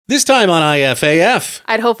This time on IFAF.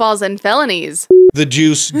 Idaho Falls and felonies. The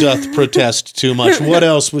juice doth protest too much. What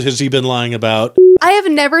else has he been lying about? I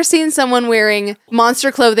have never seen someone wearing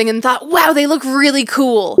monster clothing and thought, wow, they look really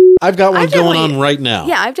cool. I've got one going on right now.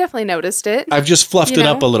 Yeah, I've definitely noticed it. I've just fluffed it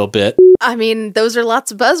up a little bit. I mean, those are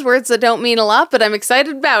lots of buzzwords that don't mean a lot, but I'm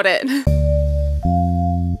excited about it.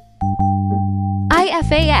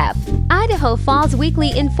 IFAF, Idaho Falls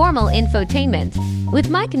Weekly Informal Infotainment, with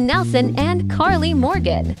Mike Nelson and Karley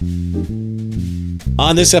Morgan.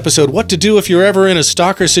 On this episode, what to do if you're ever in a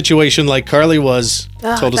stalker situation like Karley was,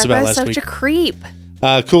 told us about last week. That guy's such a creep.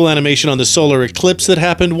 Cool animation on the solar eclipse that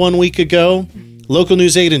happened 1 week ago. Local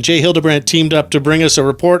News 8 and Jay Hildebrandt teamed up to bring us a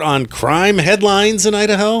report on crime headlines in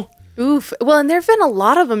Idaho. Oof. Well, and there have been a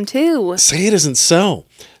lot of them, too. Say it isn't so.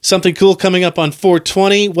 Something cool coming up on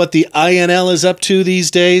 420, what the INL is up to these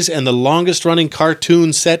days, and the longest-running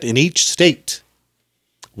cartoon set in each state.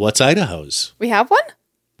 What's Idaho's? We have one?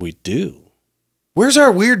 We do. Where's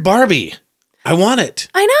our Weird Barbie? I want it.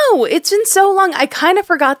 I know. It's been so long. I kind of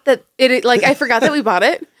forgot that I forgot that we bought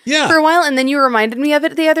it for a while, and then you reminded me of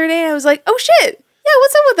it the other day, and I was like, oh, shit. Yeah,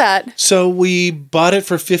 what's up with that? So we bought it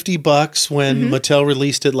for $50 when Mattel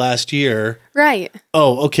released it last year. Right.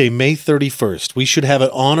 Oh, okay, May 31st. We should have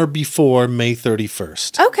it on or before May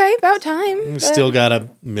 31st. Okay, about time. Still got a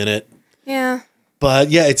minute. Yeah.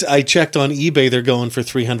 But yeah, I checked on eBay. They're going for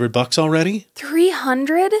 $300 already.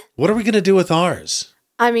 300? What are we going to do with ours?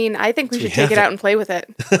 I mean, I think we should take it out and play with it.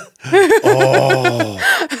 Oh.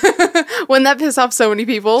 Wouldn't that piss off so many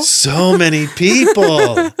people? So many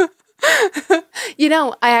people. You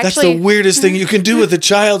know, That's the weirdest thing you can do with a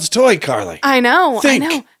child's toy, Karley. I know. Think. I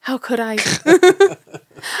know. How could I?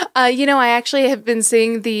 You know, I actually have been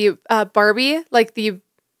seeing the Barbie, like the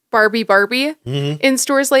Barbie in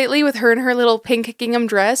stores lately with her in her little pink gingham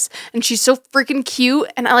dress. And she's so freaking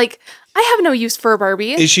cute. And I have no use for a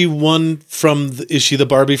Barbie. Is she is she the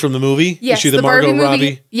Barbie from the movie? Yes. Is she the Margot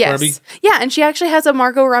Robbie? Yes. Barbie? Yeah, and she actually has a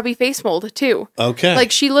Margot Robbie face mold too. Okay.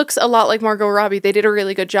 Like she looks a lot like Margot Robbie. They did a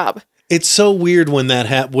really good job. It's so weird when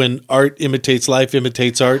when art imitates life,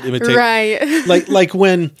 imitates art, right. like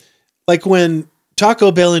when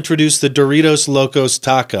Taco Bell introduced the Doritos Locos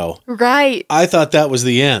Taco. Right. I thought that was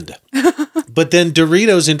the end. But then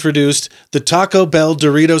Doritos introduced the Taco Bell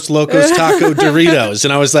Doritos Locos Taco Doritos.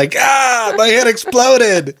 And I was like, my head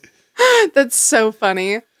exploded. That's so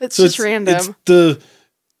funny. That's just random. It's the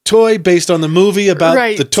toy based on the movie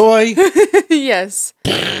about the toy. Yes.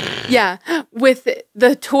 Yeah. With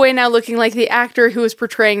the toy now looking like the actor who was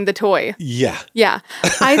portraying the toy. Yeah. Yeah.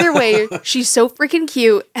 Either way, she's so freaking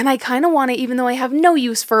cute. And I kind of want it, even though I have no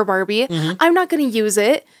use for a Barbie. I'm not going to use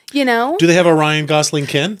it, you know? Do they have a Ryan Gosling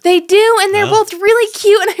Ken? They do. And they're both really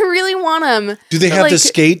cute. And I really want them. Do they have the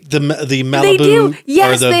skate, the Malibu they do.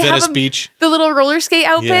 Yes, or the they Venice have Beach? The little roller skate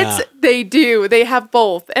outfits? Yeah. They do. They have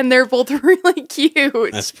both. And they're both really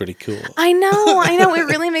cute. That's pretty cool. I know. It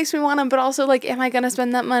really makes me want them. But also, am I going to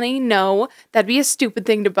spend that money? No. That'd be a stupid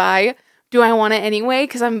thing to buy. Do I want it anyway?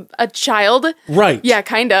 Because I'm a child? Right. Yeah,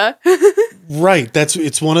 kinda. Right.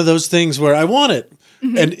 It's one of those things where I want it.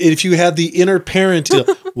 And if you had the inner parent,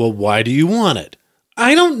 well, why do you want it?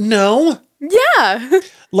 I don't know. Yeah.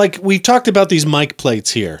 Like we've talked about these mic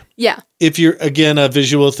plates here. Yeah. If you're, again, a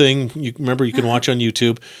visual thing, you can watch on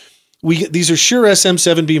YouTube. These are Shure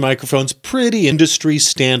SM7B microphones, pretty industry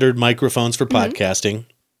standard microphones for podcasting.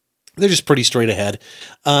 They're just pretty straight ahead.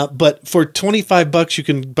 But for $25, you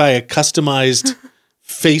can buy a customized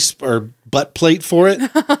face or butt plate for it.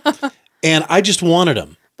 And I just wanted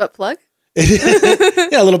them. Butt plug?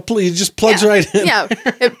 Yeah, a little, it just plugs right in. Yeah,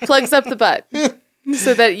 it plugs up the butt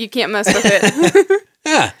so that you can't mess with it.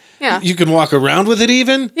 Yeah. Yeah. You can walk around with it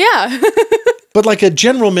even. Yeah. But like a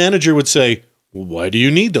general manager would say, well, why do you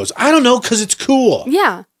need those? I don't know, because it's cool.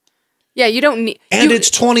 Yeah. Yeah, you don't need... And it's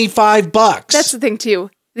 $25. That's the thing, too.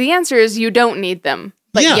 The answer is you don't need them,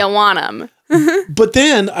 but you want them. But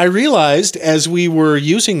then I realized as we were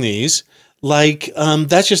using these,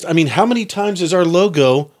 that's just, how many times is our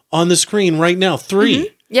logo on the screen right now? 3.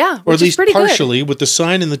 Yeah, or at least partially good. with the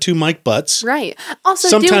sign and the 2 mic butts. Right. Also,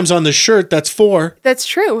 sometimes on the shirt, that's 4. That's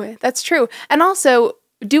true. That's true. And also,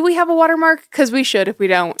 do we have a watermark? Because we should if we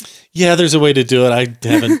don't. Yeah, there's a way to do it. I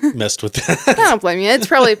haven't messed with that. I don't blame you. It's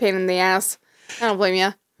probably a pain in the ass. I don't blame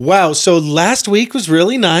you. Wow. So last week was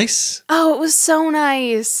really nice. Oh, it was so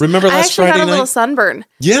nice. Remember last Friday night? I actually got a little sunburn.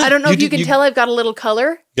 Yeah. I don't know if you can tell I've got a little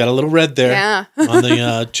color. Got a little red there. Yeah. On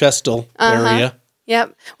the chestal area.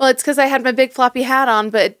 Yep. Well, it's because I had my big floppy hat on,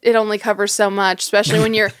 but it only covers so much, especially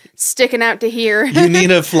when you're sticking out to here. You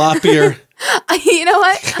need a floppier You know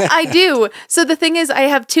what? I do. So the thing is, I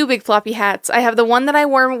have two big floppy hats. I have the one that I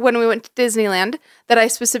wore when we went to Disneyland that I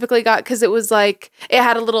specifically got because it was like, it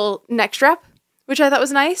had a little neck strap, which I thought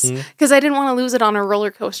was nice because I didn't want to lose it on a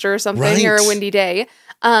roller coaster or something or a windy day.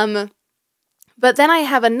 But then I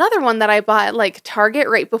have another one that I bought at like Target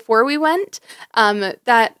right before we went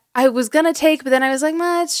that I was going to take, but then I was like,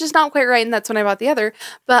 nah, it's just not quite right. And that's when I bought the other.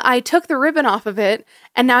 But I took the ribbon off of it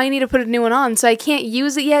and now I need to put a new one on. So I can't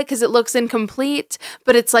use it yet because it looks incomplete,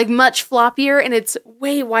 but it's like much floppier and it's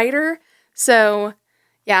way wider. So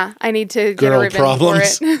yeah, I need to get a ribbon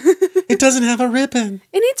problems. for it. It doesn't have a ribbon.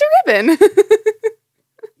 It needs a ribbon.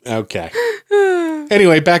 Okay.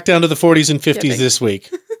 Anyway, back down to the 40s and 50s this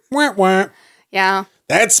week. Wah, wah. Yeah.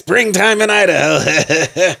 That's springtime in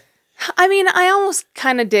Idaho. I mean, I almost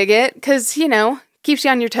kind of dig it because, you know, keeps you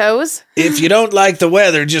on your toes. If you don't like the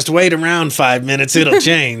weather, just wait around 5 minutes. It'll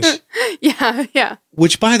change. Yeah.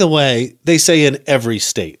 Which, by the way, they say in every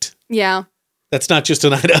state. Yeah. That's not just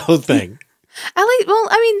an Idaho thing. At least, well,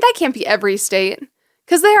 I mean, that can't be every state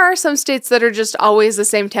because there are some states that are just always the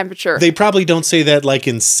same temperature. They probably don't say that like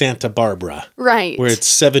in Santa Barbara. Right. Where it's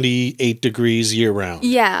 78 degrees year round.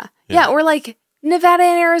 Yeah. Or like Nevada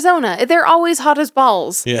and Arizona. They're always hot as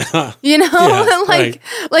balls. Yeah. You know? Yeah,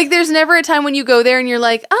 like there's never a time when you go there and you're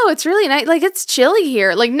like, oh, it's really nice. Like it's chilly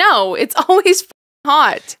here. Like, no, it's always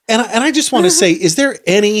hot. And I just want to say, is there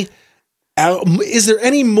any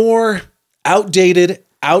more outdated,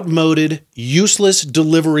 outmoded, useless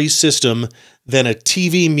delivery system than a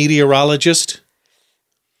TV meteorologist?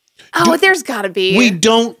 Oh, there's got to be. We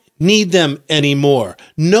don't need them anymore.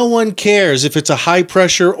 No one cares if it's a high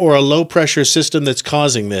pressure or a low pressure system that's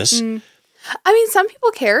causing this. I mean, some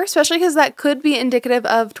people care, especially because that could be indicative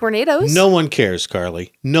of tornadoes. No one cares,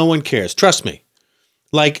 Karley. No one cares. Trust me.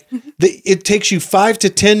 Like, it takes you 5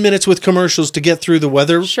 to 10 minutes with commercials to get through the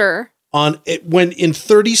weather. Sure. When in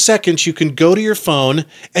 30 seconds you can go to your phone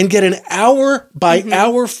and get an hour by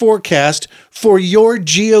hour forecast for your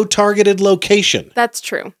geo-targeted location. That's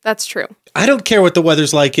true. I don't care what the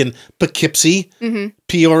weather's like in Poughkeepsie,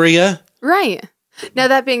 Peoria. Right. Now,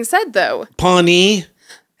 that being said, though. Pawnee,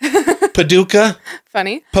 Paducah.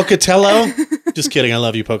 Funny. Pocatello. Just kidding. I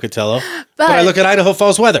love you, Pocatello. But I look at Idaho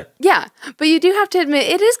Falls weather. Yeah. But you do have to admit,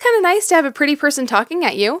 it is kind of nice to have a pretty person talking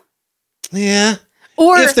at you. Yeah.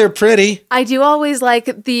 Or if they're pretty. I do always like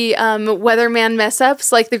the weatherman mess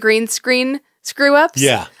ups, like the green screen screw ups.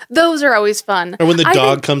 Yeah. Those are always fun. Or when the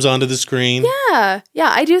dog comes onto the screen. Yeah.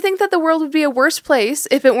 I do think that the world would be a worse place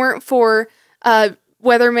if it weren't for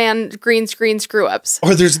weatherman green screen screw ups.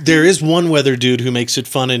 Or there is one weather dude who makes it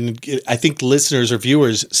fun, and I think listeners or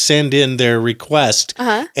viewers send in their request,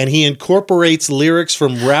 and he incorporates lyrics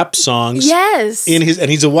from rap songs. Yes. And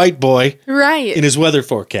he's a white boy. Right. In his weather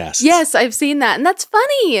forecast. Yes, I've seen that, and that's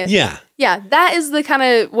funny. Yeah. Yeah, that is the kind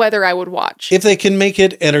of weather I would watch. If they can make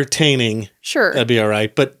it entertaining, sure, that'd be all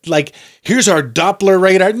right. But like, here's our Doppler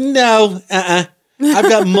radar. No, I've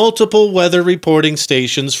got multiple weather reporting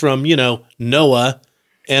stations from, NOAA,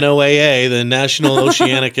 NOAA, the National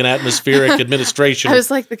Oceanic and Atmospheric Administration. I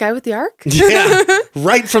was like, the guy with the arc? Yeah,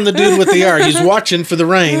 right from the dude with the arc. He's watching for the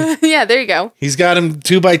rain. Yeah, there you go. He's got him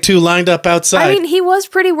 2x2 lined up outside. I mean, he was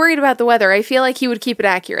pretty worried about the weather. I feel like he would keep it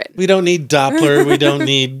accurate. We don't need Doppler. We don't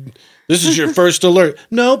need... This is your first alert.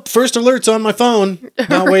 Nope, first alert's on my phone.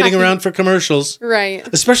 Not waiting around for commercials. Right.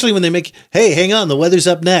 Especially when they make, hey, hang on, the weather's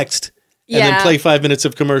up next. And then play 5 minutes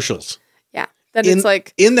of commercials. Yeah. Then it's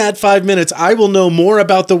like... In that 5 minutes, I will know more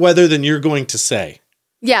about the weather than you're going to say.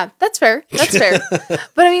 Yeah, that's fair. That's fair.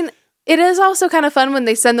 But I mean, it is also kind of fun when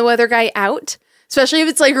they send the weather guy out. Especially if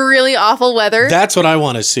it's like really awful weather. That's what I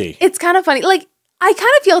want to see. It's kind of funny. Like, I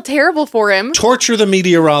kind of feel terrible for him. Torture the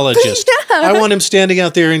meteorologist. Yeah. I want him standing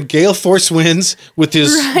out there in gale force winds with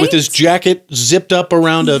his jacket zipped up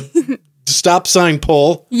around a stop sign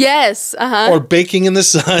pole. Yes. Or baking in the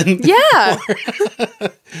sun. Yeah.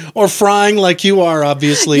 Or frying like you are,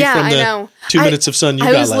 obviously, from the 2 minutes of sun you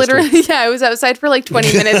got last week. Yeah, I was outside for like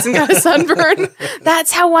 20 minutes and got a sunburn.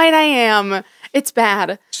 That's how white I am. It's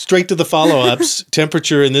bad. Straight to the follow-ups.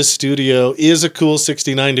 Temperature in this studio is a cool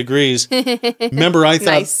 69 degrees. Remember, I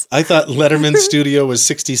thought Letterman's studio was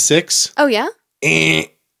 66. Oh, yeah?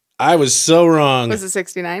 I was so wrong. Was it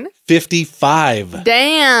 69? 55.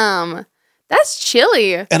 Damn. That's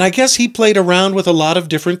chilly. And I guess he played around with a lot of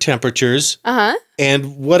different temperatures.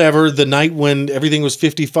 And whatever, the night when everything was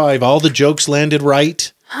 55, all the jokes landed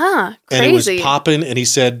right. Huh. And it was Crazy. popping, and he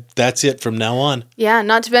said, that's it from now on. Yeah,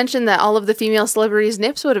 not to mention that all of the female celebrities'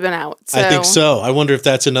 nips would have been out. So. I think so. I wonder if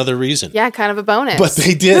that's another reason. Yeah, kind of a bonus. But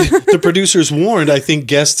they did. The producers warned, I think,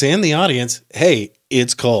 guests and the audience, hey,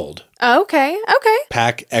 it's cold. Okay.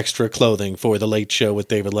 Pack extra clothing for the Late Show with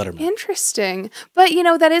David Letterman. Interesting. But, you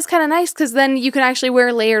know, that is kind of nice because then you can actually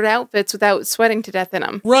wear layered outfits without sweating to death in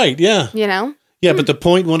them. Right, yeah. You know? Yeah, but the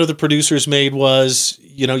point one of the producers made was,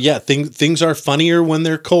 you know, things are funnier when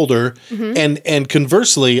they're colder. And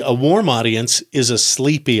conversely, a warm audience is a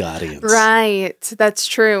sleepy audience. Right. That's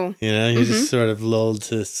true. You know, you're just sort of lulled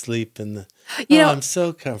to sleep in the, You know- I'm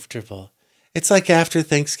so comfortable. It's like after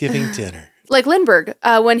Thanksgiving dinner. Like Lindbergh,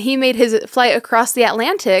 when he made his flight across the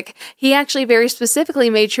Atlantic, he actually very specifically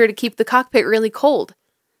made sure to keep the cockpit really cold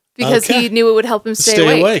because he knew it would help him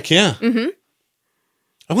stay awake. Yeah.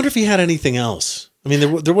 I wonder if he had anything else. I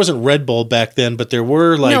mean, there wasn't Red Bull back then, but there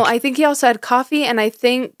were like... No, I think he also had coffee, and I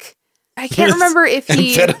can't remember if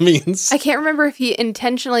he... Amphetamines. I can't remember if he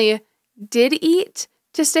intentionally did eat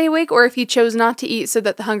to stay awake or if he chose not to eat so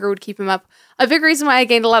that the hunger would keep him up. A big reason why I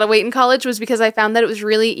gained a lot of weight in college was because I found that it was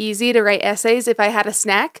really easy to write essays if I had a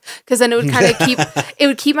snack, because then it would kind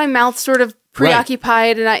of keep my mouth sort of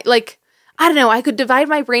preoccupied, and I don't know, I could divide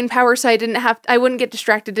my brain power so I wouldn't get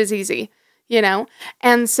distracted as easy, you know?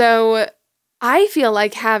 And so I feel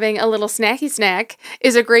like having a little snacky snack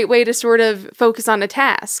is a great way to sort of focus on a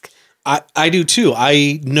task. I do too.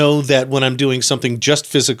 I know that when I'm doing something just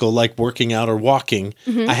physical, like working out or walking,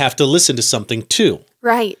 I have to listen to something too.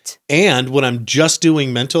 Right. And when I'm just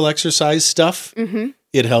doing mental exercise stuff,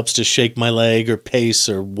 it helps to shake my leg or pace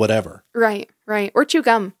or whatever. Right. Or chew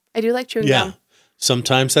gum. I do like chewing gum. Yeah.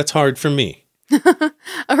 Sometimes that's hard for me. Oh,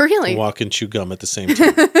 really? To walk and chew gum at the same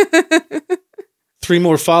time. 3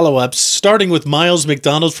 more follow-ups, starting with Miles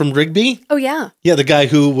McDonald from Rigby. Oh, yeah. Yeah, the guy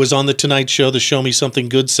who was on The Tonight Show, the Show Me Something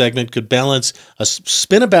Good segment, could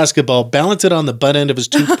spin a basketball, balance it on the butt end of his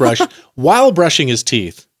toothbrush while brushing his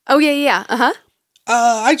teeth. Oh, yeah. Uh-huh.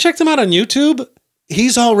 I checked him out on YouTube.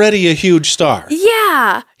 He's already a huge star.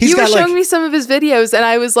 Yeah. You were showing me some of his videos, and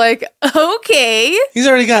I was like, okay. He's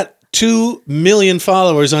already got 2 million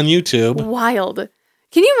followers on YouTube. Wild.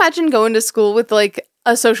 Can you imagine going to school with, like,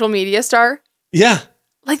 a social media star? Yeah.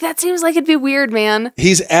 Like, that seems like it'd be weird, man.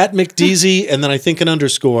 He's at McDeezy and then I think an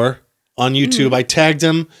underscore on YouTube. I tagged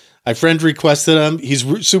him. I friend requested him. He's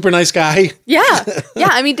a super nice guy. Yeah.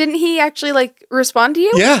 I mean, didn't he actually, like, respond to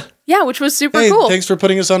you? Yeah. Yeah, which was super hey, cool. Thanks for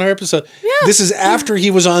putting us on our episode. Yeah. This is after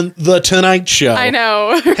he was on The Tonight Show. I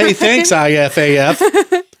know. Hey, thanks,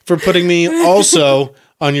 IFAF, for putting me also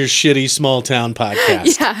on your shitty small town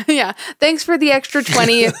podcast. Yeah. Thanks for the extra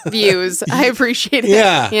 20 views. I appreciate it.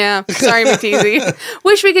 Yeah. Sorry, Mateezy.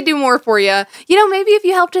 Wish we could do more for you. You know, maybe if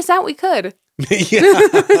you helped us out, we could. Yeah.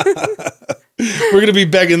 We're going to be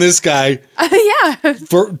begging this guy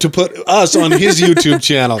to put us on his YouTube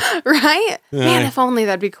channel. Right? Man, if only,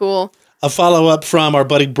 that'd be cool. A follow-up from our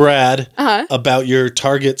buddy Brad about your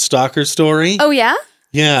Target stalker story. Oh, yeah?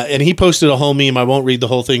 Yeah, and he posted a whole meme. I won't read the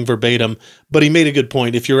whole thing verbatim, but he made a good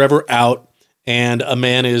point. If you're ever out and a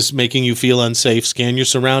man is making you feel unsafe, scan your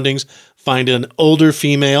surroundings, find an older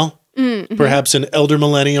female, perhaps an elder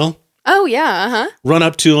millennial. Oh, yeah, Run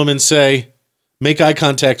up to him and say, make eye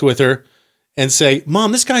contact with her and say,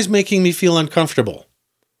 Mom, this guy's making me feel uncomfortable.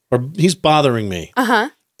 Or he's bothering me.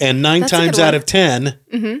 And 9 times out of 10,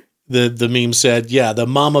 the meme said, the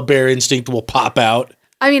mama bear instinct will pop out.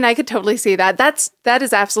 I mean, I could totally see that. That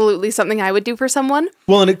is absolutely something I would do for someone.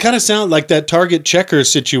 Well, and it kind of sounded like that Target checker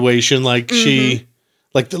situation. Like she,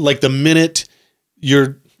 like the minute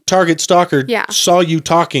your Target stalker saw you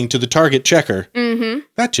talking to the Target checker,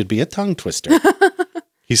 that should be a tongue twister.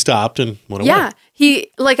 He stopped and went away. Yeah,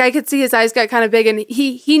 I could see his eyes got kind of big, and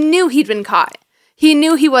he knew he'd been caught. He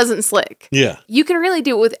knew he wasn't slick. Yeah, you can really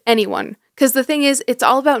do it with anyone because the thing is, it's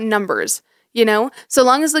all about numbers. You know, so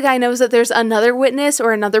long as the guy knows that there's another witness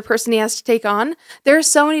or another person he has to take on, there are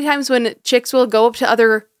so many times when chicks will go up to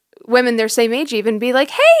other women their same age even be like,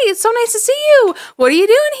 hey, it's so nice to see you. What are you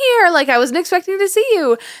doing here? Like, I wasn't expecting to see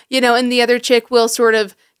you, you know, and the other chick will sort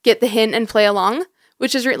of get the hint and play along,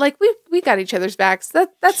 which is like, we got each other's backs.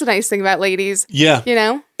 That's a nice thing about ladies. Yeah. You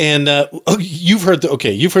know? And you've heard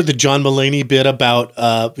the John Mulaney bit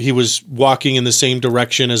about he was walking in the same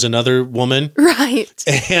direction as another woman. Right.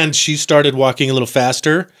 And she started walking a little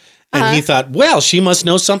faster. And he thought, well, she must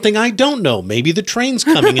know something I don't know. Maybe the train's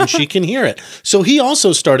coming and she can hear it. So he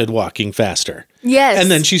also started walking faster. Yes. And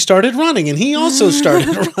then she started running and he also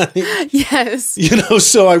started running. Yes. You know,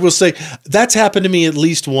 so I will say that's happened to me at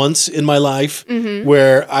least once in my life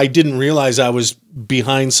where I didn't realize I was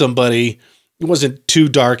behind somebody it wasn't too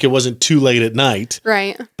dark. It wasn't too late at night.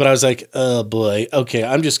 Right. But I was like, oh boy, okay,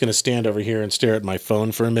 I'm just going to stand over here and stare at my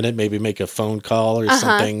phone for a minute, maybe make a phone call or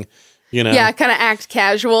something, you know. Yeah, kind of act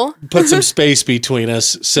casual. Put some space between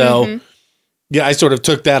us. So, yeah, I sort of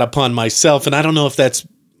took that upon myself, and I don't know if that's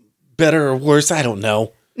better or worse. I don't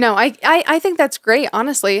know. No, I think that's great,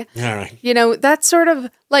 honestly. All right. You know, that's sort of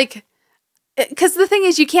like, because the thing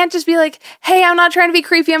is, you can't just be like, hey, I'm not trying to be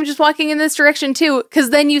creepy. I'm just walking in this direction too, because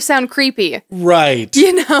then you sound creepy. Right.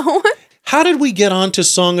 You know? How did we get on to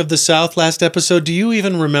Song of the South last episode? Do you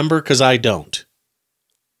even remember? Because I don't.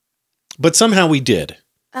 But somehow we did.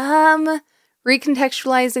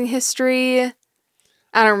 Recontextualizing history.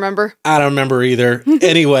 I don't remember. I don't remember either.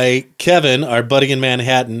 Anyway, Kevin, our buddy in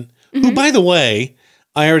Manhattan, who, by the way,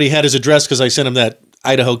 I already had his address because I sent him that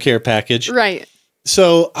Idaho care package. Right.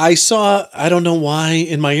 So I saw, I don't know why,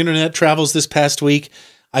 in my internet travels this past week,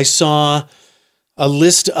 I saw a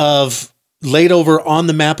list of, laid over on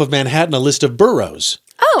the map of Manhattan, a list of boroughs.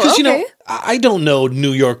 Oh, okay. Because, you know, I don't know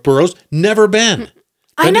New York boroughs. Never been.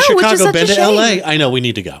 I know, been to Chicago, which is such been a to shame. LA. I know, we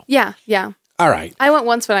need to go. Yeah, yeah. All right. I went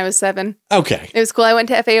once when I was 7. Okay. It was cool. I went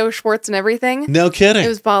to FAO Schwartz and everything. No kidding. It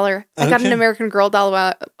was baller. I got an Okay. American Girl doll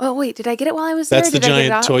while... Oh, wait. Did I get it while I was there? That's or the did I get it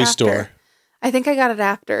giant toy after? store. I think I got it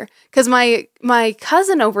after. Because my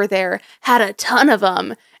cousin over there had a ton of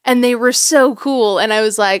them. And they were so cool. And I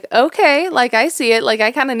was like, okay, like I see it. Like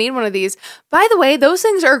I kind of need one of these. By the way, those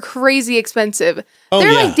things are crazy expensive. Oh,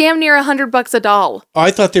 They're yeah. like damn near $100 a doll. Oh,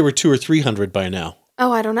 I thought they were 200 or 300 by now.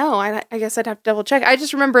 Oh, I don't know. I guess I'd have to double check. I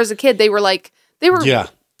just remember as a kid, they were Yeah.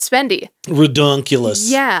 spendy. Redonkulous.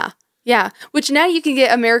 Yeah. Yeah. Which now you can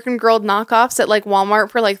get American Girl knockoffs at like Walmart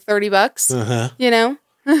for like $30. Uh-huh. You know?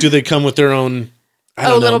 Do they come with their own, I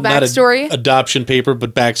don't know, little not backstory? adoption paper,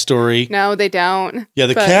 but backstory? No, they don't. Yeah,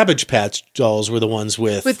 the But Cabbage Patch dolls were the ones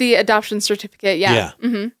with the adoption certificate. Yeah.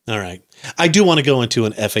 Yeah. All right. I do want to go into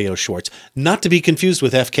an FAO Schwartz, not to be confused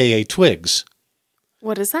with FKA Twigs.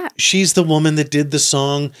 What is that? She's the woman that did the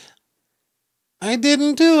song, I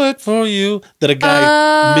Didn't Do It For You, that a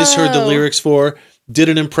guy misheard the lyrics for, did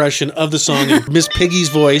an impression of the song in Miss Piggy's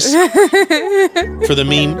voice for the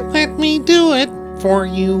meme, Let Me Do It For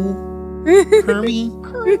You, Kirby.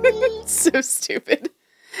 So stupid.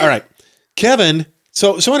 All right. Kevin.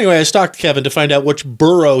 So anyway, I stalked Kevin to find out which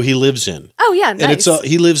borough he lives in. Oh, yeah. Nice. And it's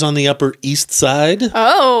he lives on the Upper East Side.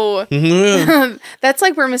 Oh. Mhm. That's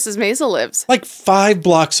like where Mrs. Maisel lives. Like 5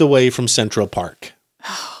 blocks away from Central Park.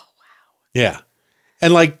 Oh, wow. Yeah.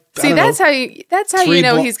 And like, See, that's how you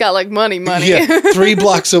know he's got like money. Yeah, 3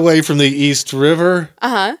 blocks away from the East River.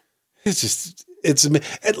 Uh-huh. It's,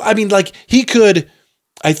 I mean, like he could,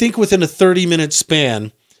 I think within a 30-minute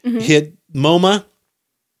span, hit MoMA,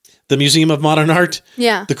 the Museum of Modern Art,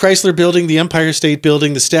 Yeah. the Chrysler Building, the Empire State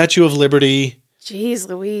Building, the Statue of Liberty. Jeez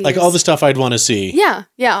Louise. Like all the stuff I'd want to see. Yeah.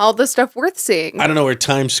 Yeah. All the stuff worth seeing. I don't know where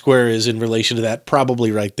Times Square is in relation to that.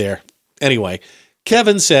 Probably right there. Anyway,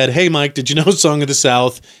 Kevin said, hey, Mike, did you know Song of the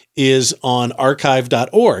South is on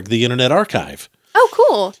archive.org, the Internet Archive? Oh,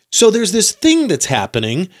 cool. So there's this thing that's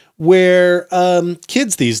happening where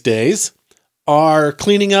kids these days are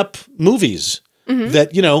cleaning up movies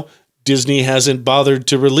that, you know, Disney hasn't bothered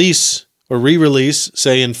to release or re-release,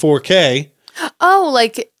 say in 4K. Oh,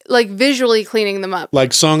 like visually cleaning them up.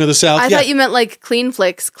 Like Song of the South. I thought you meant like Clean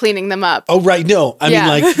Flicks cleaning them up. Oh, right. No, I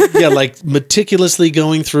mean like meticulously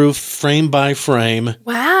going through frame by frame.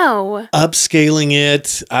 Wow. Upscaling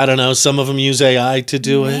it. I don't know. Some of them use AI to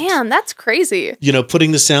do it. Man, that's crazy. You know,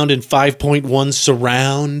 putting the sound in 5.1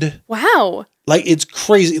 surround. Wow. Like, it's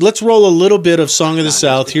crazy. Let's roll a little bit of Song of the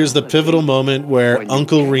South. Here's the pivotal moment where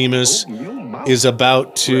Uncle Remus is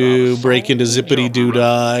about to break into Zippity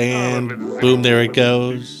Doodah, and boom, there it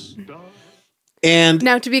goes. And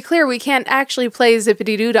now, to be clear, we can't actually play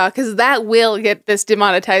Zippity Doodah because that will get this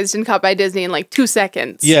demonetized and caught by Disney in like 2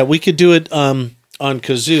 seconds. yeah, we could do it on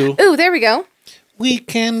kazoo. Ooh, there we go. We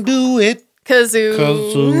can do it. Kazoo.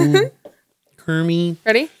 Kazoo. Kermie.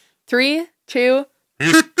 Ready? 3, 2.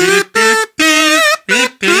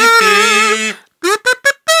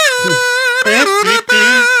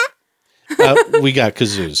 We got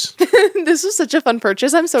kazoos. This was such a fun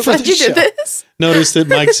purchase. I'm so glad you did this. Notice that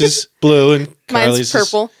Mike's is blue and Mine's Karley's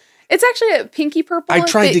purple. It's actually a pinky purple. I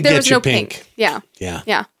tried to there get was you no pink. Yeah. Yeah.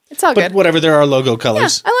 Yeah. It's all But good. whatever, there are logo Yeah,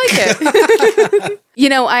 colors. I like it. You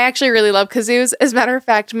know, I actually really love kazoos. As a matter of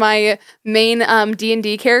fact, my main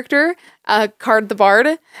D&D character, Card the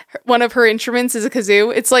Bard, one of her instruments is a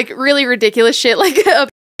kazoo. It's like really ridiculous shit, like a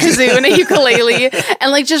kazoo kazoo and a ukulele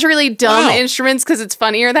and like just really dumb instruments because it's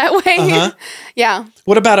funnier that way. Yeah.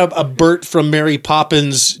 What about a Bert from Mary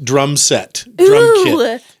Poppins drum kit?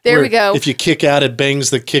 There we go. If you kick out, it bangs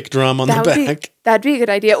the kick drum on the back. That'd be a good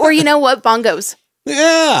idea. Or you know what? Bongos.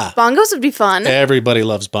 Yeah. Bongos would be fun. Everybody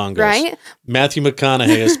loves bongos. Right? Matthew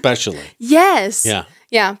McConaughey especially. Yes. Yeah.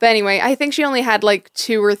 Yeah. But anyway, I think she only had like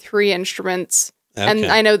 2 or 3 instruments. Okay. And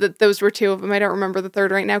I know that those were 2 of them. I don't remember the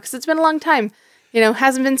third right now because it's been a long time.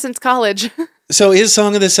 Hasn't been since college. So is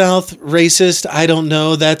Song of the South racist? I don't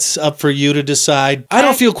know. That's up for you to decide. I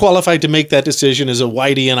don't feel qualified to make that decision as a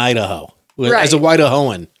whitey in Idaho. Right. As a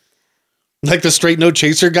Whiteahoan. Like the straight no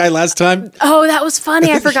chaser guy last time. Oh, that was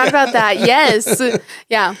funny. I forgot about that. Yes.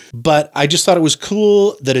 Yeah. But I just thought it was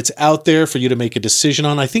cool that it's out there for you to make a decision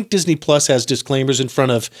on. I think Disney Plus has disclaimers in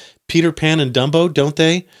front of Peter Pan and Dumbo, don't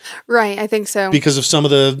they? Right. I think so. Because of some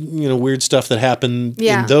of the weird stuff that happened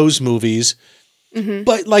in those movies. Mm-hmm.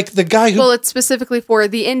 But like the guy who... Well, it's specifically for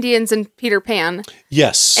the Indians in Peter Pan.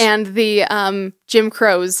 Yes. And the Jim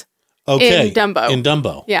Crows in Dumbo. In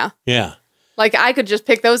Dumbo. Yeah. Yeah. Like, I could just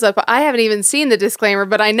pick those up. I haven't even seen the disclaimer,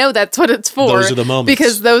 but I know that's what it's for. Those are the moments.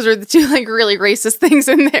 Because those are the 2, like, really racist things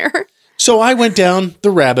in there. So I went down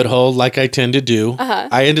the rabbit hole like I tend to do.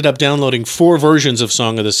 I ended up downloading 4 versions of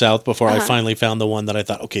Song of the South before I finally found the one that I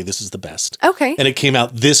thought, okay, this is the best. Okay. And it came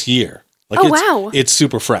out this year. Like, wow. It's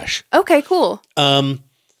super fresh. Okay, cool.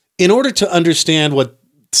 In order to understand what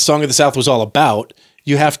Song of the South was all about,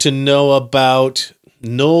 you have to know about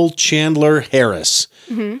Noel Chandler Harris,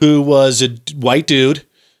 who was a white dude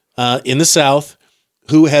in the South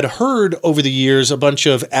who had heard over the years a bunch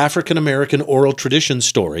of African-American oral tradition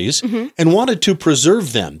stories and wanted to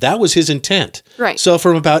preserve them. That was his intent. Right. So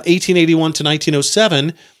from about 1881 to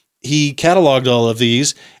 1907, he cataloged all of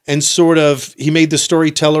these and he made the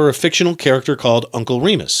storyteller a fictional character called Uncle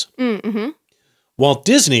Remus. Walt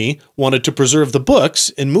Disney wanted to preserve the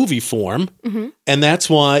books in movie form, and that's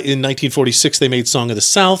why in 1946 they made Song of the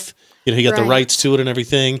South. He got the rights to it and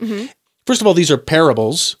everything. First of all, these are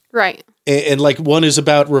parables. Right. And like one is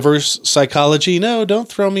about reverse psychology. No, don't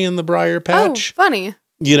throw me in the briar patch. Oh, funny.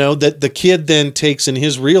 That the kid then takes in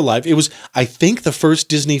his real life. It was, I think, the first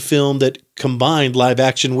Disney film that combined live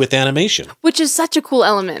action with animation. Which is such a cool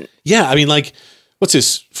element. Yeah, I mean, like, what's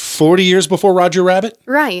this, 40 years before Roger Rabbit?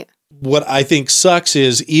 Right. What I think sucks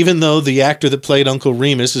is even though the actor that played Uncle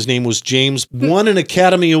Remus, his name was James, won an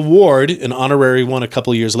Academy Award, an honorary one a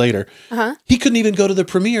couple years later, he couldn't even go to the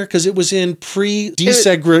premiere because it was in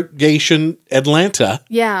pre-desegregation Atlanta.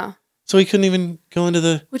 Yeah. So he couldn't even go into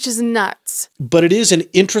the... Which is nuts. But it is an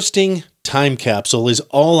interesting time capsule is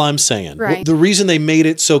all I'm saying. Right. The reason they made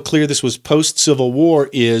it so clear this was post-Civil War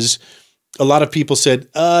is... A lot of people said,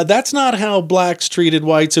 that's not how blacks treated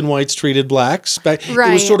whites and whites treated blacks. But it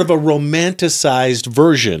was sort of a romanticized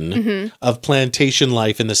version of plantation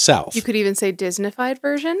life in the South. You could even say Disneyfied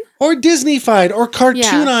version. Or Disneyfied or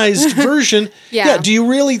cartoonized version. Yeah. Do you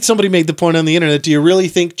really, somebody made the point on the internet, do you really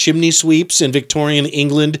think chimney sweeps in Victorian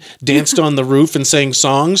England danced on the roof and sang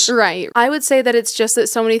songs? Right. I would say that it's just that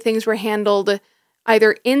so many things were handled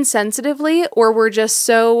either insensitively or were just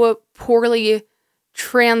so poorly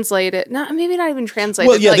translated. Maybe not even translated.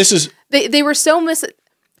 Well, yeah, this is... They were so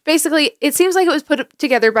Basically, it seems like it was put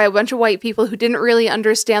together by a bunch of white people who didn't really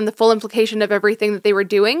understand the full implication of everything that they were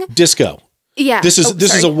doing. Disco. Yeah. This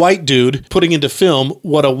is a white dude putting into film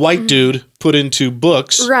what a white dude put into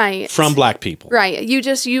books from black people. Right.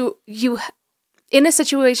 You in a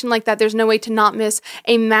situation like that, there's no way to not miss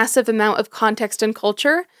a massive amount of context and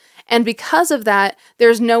culture. And because of that,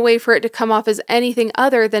 there's no way for it to come off as anything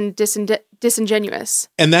other than disingenuous.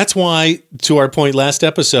 And that's why, to our point last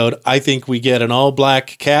episode, I think we get an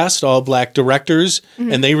all-black cast, all-black directors,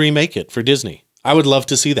 and they remake it for Disney. I would love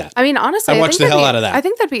to see that. I mean, honestly, I watch the hell out of that. I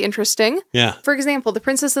think that'd be interesting. Yeah. For example, The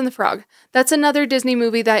Princess and the Frog. That's another Disney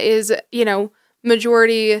movie that is,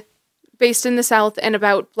 majority based in the South and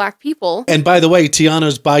about black people. And by the way,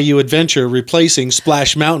 Tiana's Bayou Adventure replacing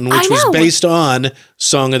Splash Mountain, which was based on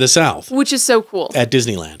Song of the South. Which is so cool. At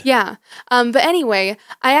Disneyland. Yeah. But anyway,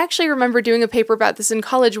 I actually remember doing a paper about this in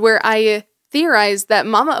college where I theorized that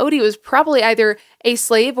Mama Odie was probably either a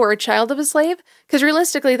slave or a child of a slave. Because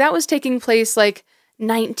realistically, that was taking place like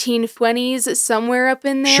 1920s, somewhere up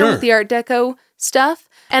in there with the Art Deco stuff.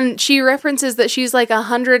 And she references that she's like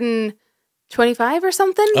 125 or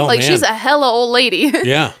something. Oh, like, man. She's a hella old lady.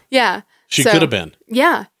 Yeah. Yeah. She could have been.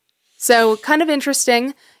 Yeah. So kind of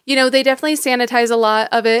interesting. They definitely sanitize a lot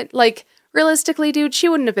of it. Like, realistically, dude, she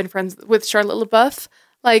wouldn't have been friends with Charlotte LaBeouf.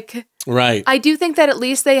 Like, right. I do think that at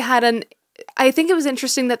least they had I think it was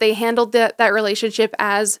interesting that they handled that relationship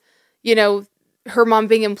as, her mom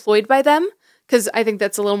being employed by them. because I think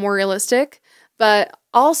that's a little more realistic. But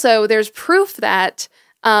also, there's proof that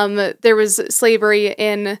there was slavery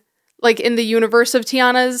in the universe of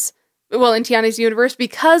Tiana's, in Tiana's universe,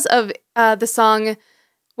 because of the song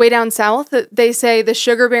Way Down South. They say the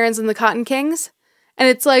sugar barons and the cotton kings. And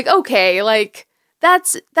it's like, okay, like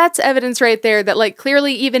that's evidence right there that like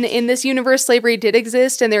clearly even in this universe, slavery did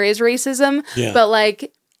exist and there is racism. Yeah. But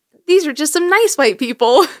like, these are just some nice white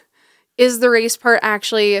people. Is the race part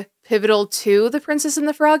actually pivotal to The Princess and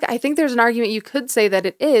the Frog? I think there's an argument you could say that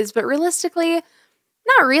it is, but realistically,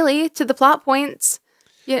 not really to the plot points.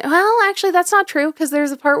 Yeah, well, actually, that's not true, because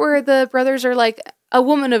there's a part where the brothers are like, a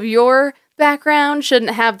woman of your background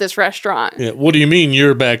shouldn't have this restaurant. Yeah. What do you mean,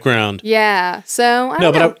 your background? Yeah. So, I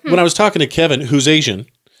don't know. But when I was talking to Kevin, who's Asian,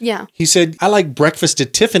 he said, I like breakfast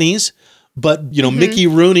at Tiffany's, but, you know, Mickey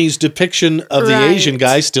Rooney's depiction of the Asian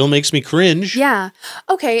guy still makes me cringe. Yeah.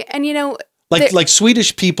 Okay. And, you know, like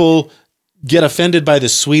Swedish people get offended by the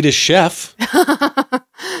Swedish chef.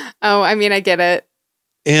 Oh, I mean, I get it.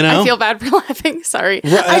 You know? I feel bad for laughing. Sorry.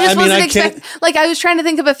 I just wasn't expecting. Like, I was trying to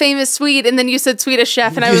think of a famous Swede, and then you said Swedish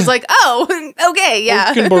chef, and I was like, oh, okay,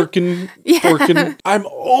 yeah. Borkin. I'm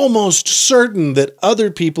almost certain that other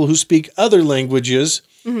people who speak other languages,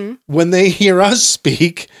 when they hear us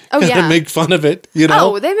speak, make fun of it, you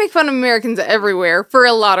know? Oh, they make fun of Americans everywhere for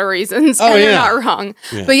a lot of reasons, and they're not wrong.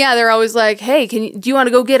 Yeah. But yeah, they're always like, hey, do you want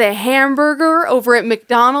to go get a hamburger over at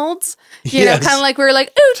McDonald's? You know, kind of like we were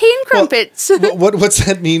like, ooh, teen crumpets. Well, what's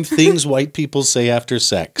that mean? Things white people say after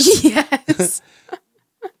sex. Yes.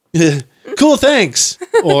 Cool, thanks.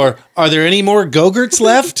 Or, are there any more Go-Gurts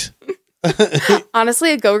left?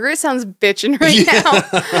 Honestly, a Go-Gurt sounds bitchin' now.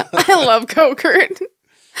 I love Go-Gurt.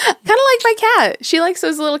 Kind of like my cat. She likes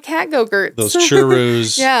those little cat Go-Gurts. Those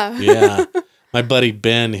churros. Yeah. My buddy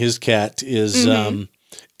Ben, his cat is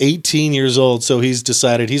 18 years old, so he's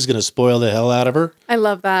decided he's going to spoil the hell out of her. I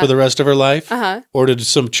love that. For the rest of her life. Ordered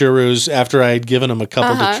some churros after I had given him a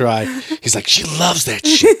couple to try. He's like, she loves that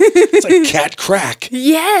shit. It's like cat crack.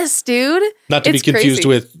 Yes, dude. Not to be confused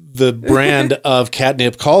with the brand of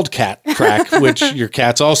catnip called cat crack, which your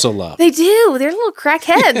cats also love. They do. They're little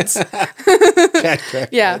crackheads. Cat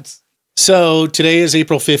crack heads. So today is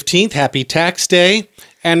April 15th. Happy Tax Day.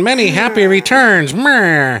 And many happy returns.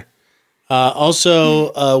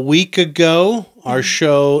 Also, a week ago, our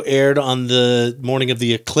show aired on the morning of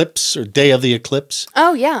the eclipse, or day of the eclipse.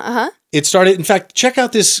 Oh, yeah. It started, in fact, check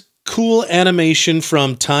out this cool animation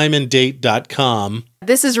from timeanddate.com.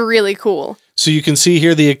 This is really cool. So you can see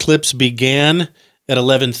here the eclipse began at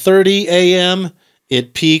 11:30 a.m.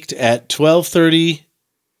 It peaked at 12:30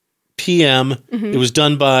 p.m. It was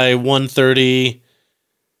done by 1:30.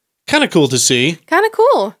 Kind of cool to see. Kind of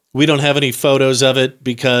cool. We don't have any photos of it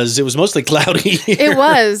because it was mostly cloudy here. It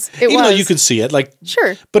was. Even though you could see it.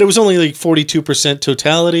 Sure. But it was only like 42%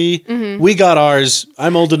 totality. We got ours.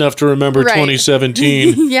 I'm old enough to remember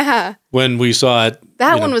 2017. Yeah. When we saw it.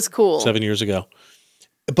 That one was cool. 7 years ago.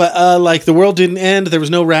 But like the world didn't end. There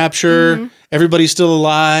was no rapture. Everybody's still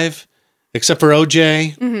alive. Except for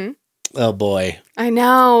OJ. Oh boy. I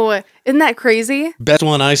know. Isn't that crazy? Best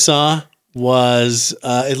one I saw was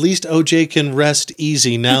at least OJ can rest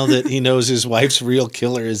easy now that he knows his wife's real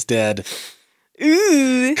killer is dead.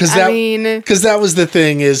 Because that was the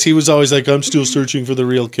thing, is he was always like, I'm still searching for the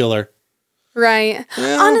real killer. Right.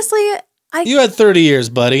 Well, honestly, you had 30 years,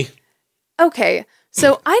 buddy. Okay.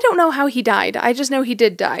 So I don't know how he died. I just know he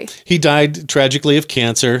did die. He died tragically of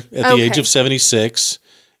cancer at the age of 76.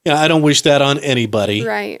 Yeah, I don't wish that on anybody.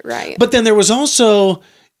 Right. But then there was also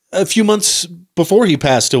a few months before he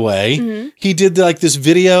passed away, he did like this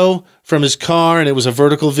video from his car, and it was a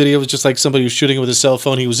vertical video. It was just like somebody was shooting with a cell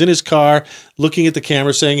phone. He was in his car looking at the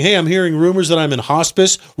camera saying, hey, I'm hearing rumors that I'm in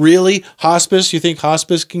hospice. Really? Hospice? You think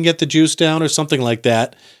hospice can get the juice down or something like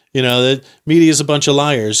that? You know, the media is a bunch of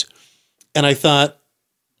liars. And I thought,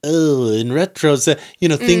 oh, in retrospect,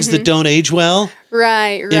 things that don't age well.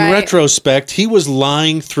 Right. In retrospect, he was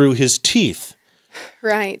lying through his teeth.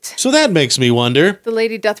 Right. So that makes me wonder. The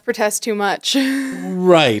lady doth protest too much.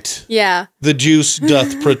 Right. Yeah. The juice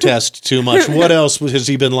doth protest too much. What else has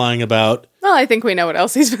he been lying about? Well, I think we know what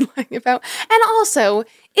else he's been lying about. And also,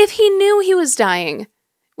 if he knew he was dying,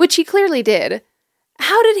 which he clearly did,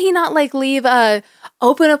 how did he not leave a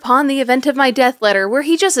open upon the event of my death letter where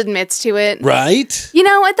he just admits to it? Right.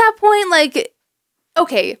 At that point,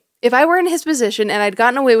 okay, if I were in his position and I'd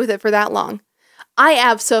gotten away with it for that long, I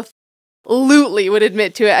absolutely would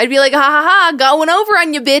admit to it. I'd be like, ha ha ha, going over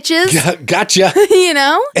on you bitches. Gotcha.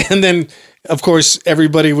 And then, of course,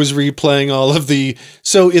 everybody was replaying all of the...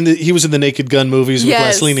 So he was in the Naked Gun movies with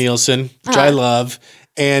Leslie Nielsen, which I love.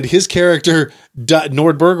 And his character,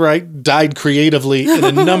 Nordberg, right, died creatively in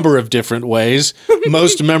a number of different ways,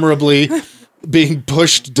 most memorably being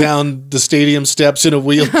pushed down the stadium steps in a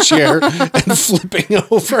wheelchair and flipping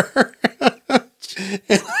over.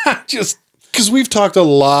 And I just, because we've talked a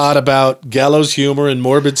lot about gallows humor and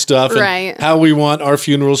morbid stuff and how we want our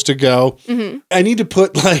funerals to go. I need to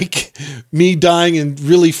put like me dying in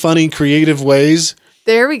really funny, creative ways.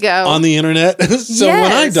 There we go. On the internet. So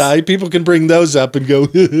when I die, people can bring those up and go,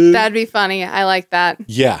 that'd be funny. I like that.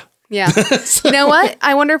 Yeah. Yeah. So, you know what?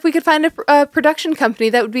 I wonder if we could find a production company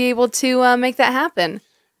that would be able to make that happen.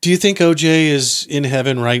 Do you think OJ is in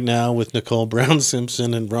heaven right now with Nicole Brown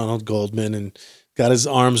Simpson and Ronald Goldman and got his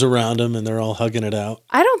arms around him and they're all hugging it out?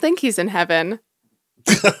 I don't think he's in heaven.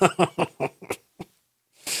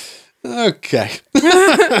 Okay.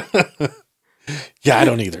 Yeah, I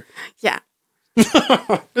don't either. Yeah.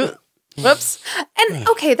 Whoops. And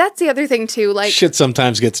okay, that's the other thing too. Like, shit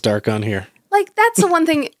sometimes gets dark on here. Like, that's the one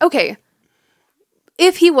thing. Okay.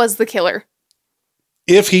 If he was the killer.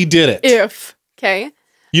 If he did it. Okay.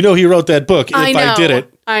 You know, he wrote that book. If I did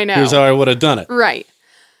it. I know. Here's how I would have done it. Right.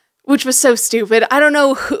 Which was so stupid. I don't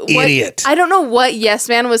know. Idiot. I don't know what Yes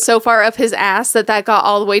Man was so far up his ass that got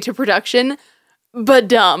all the way to production. But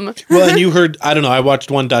dumb. Well, and you heard, I don't know, I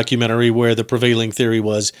watched one documentary where the prevailing theory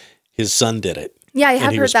was his son did it. Yeah, I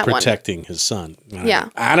have heard that one. He was protecting his son. Yeah.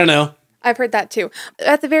 I don't know. I've heard that too.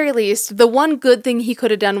 At the very least, the one good thing he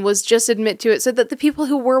could have done was just admit to it so that the people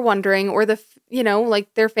who were wondering or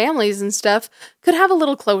like their families and stuff could have a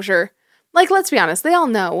little closure. Like, let's be honest, they all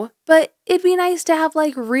know, but it'd be nice to have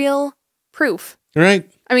like real proof. Right.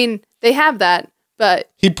 I mean, they have that,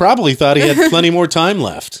 but he probably thought he had plenty more time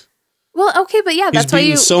left. Well, okay, but yeah, that's why he's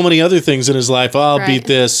beaten so many other things in his life. Oh, I'll beat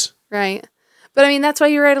this. Right. But I mean, that's why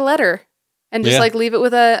you write a letter and just like leave it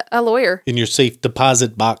with a lawyer. In your safe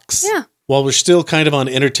deposit box. Yeah. While we're still kind of on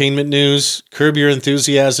entertainment news, Curb Your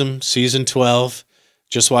Enthusiasm, season 12.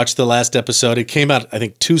 Just watched the last episode. It came out, I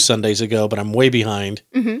think, 2 Sundays ago, but I'm way behind.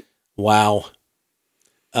 Wow.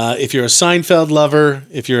 If you're a Seinfeld lover,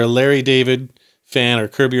 if you're a Larry David fan or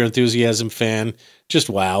Curb Your Enthusiasm fan, just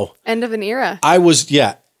wow. End of an era. I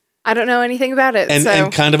don't know anything about it.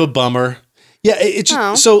 And kind of a bummer.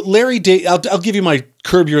 Yeah, so Larry David, I'll give you my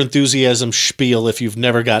Curb Your Enthusiasm spiel if you've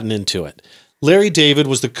never gotten into it. Larry David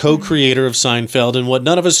was the co-creator of Seinfeld, and what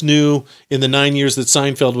none of us knew in the 9 years that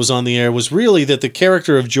Seinfeld was on the air was really that the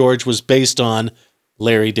character of George was based on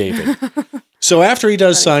Larry David. So after he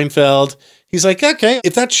does Seinfeld, he's like, okay,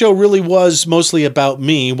 if that show really was mostly about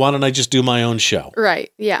me, why don't I just do my own show?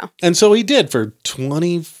 Right, yeah. And so he did for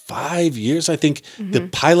 25 years. I think the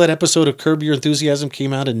pilot episode of Curb Your Enthusiasm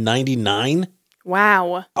came out in 99.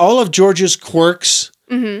 Wow. All of George's quirks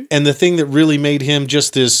and the thing that really made him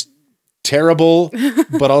just this terrible,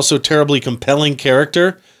 but also terribly compelling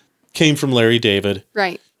character came from Larry David.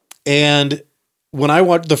 Right. And when I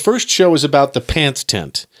watched, the first show is about the pants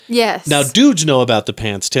tent. Yes. Now, dudes know about the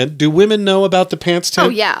pants tent. Do women know about the pants tent? Oh,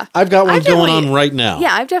 yeah. I've got one going on right now.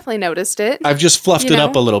 Yeah, I've definitely noticed it. I've just fluffed it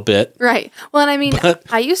up a little bit. Right. Well, and I mean,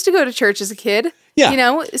 I used to go to church as a kid. Yeah. You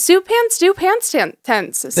know, suit pants do pants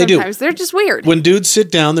tents sometimes. They do. They're just weird. When dudes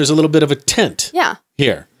sit down, there's a little bit of a tent. Yeah.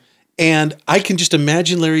 Here. And I can just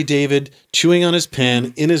imagine Larry David chewing on his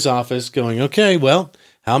pen in his office going, okay, well,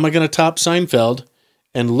 how am I going to top Seinfeld?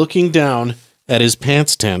 And looking down at his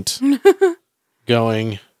pants tent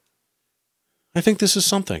going, I think this is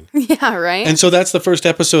something. Yeah, right? And so that's the first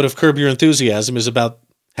episode of Curb Your Enthusiasm is about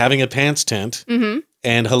having a pants tent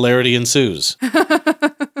and hilarity ensues.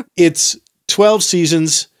 It's 12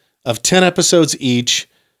 seasons of 10 episodes each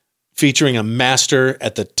featuring a master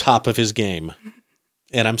at the top of his game.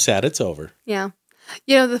 And I'm sad it's over. Yeah.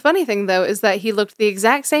 You know, the funny thing, though, is that he looked the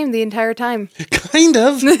exact same the entire time. Kind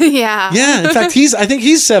of. Yeah. Yeah. In fact, I think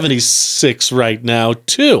he's 76 right now,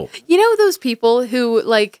 too. You know those people who,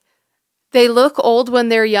 like, they look old when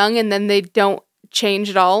they're young and then they don't change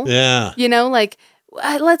at all? Yeah. You know, like,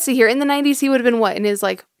 let's see here. In the 90s, he would have been what? In his,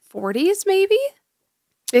 like, 40s, maybe?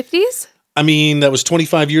 50s? I mean, that was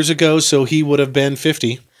 25 years ago, so he would have been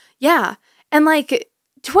 50. Yeah. And, like,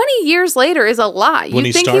 20 years later is a lot.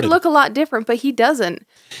 You'd think he'd look a lot different, but he doesn't.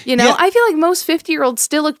 You know, I feel like most 50-year-olds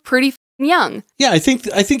still look pretty young. Yeah, I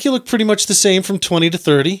think you look pretty much the same from 20 to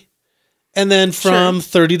 30, and then from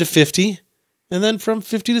 30 to 50, and then from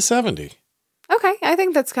 50 to 70. Okay, I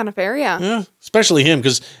think that's kind of fair, yeah. Yeah, especially him,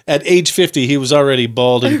 because at age 50, he was already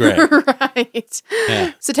bald and gray. Right.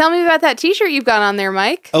 Yeah. So tell me about that t-shirt you've got on there,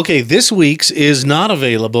 Mike. Okay, this week's is not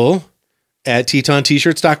available at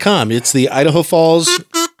TetonT-shirts.com. It's the Idaho Falls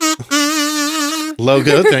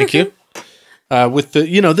logo, thank you. With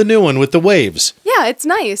the, the new one with the waves. Yeah, it's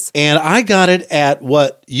nice. And I got it at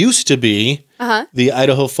what used to be the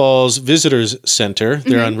Idaho Falls Visitors Center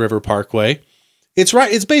there on River Parkway. It's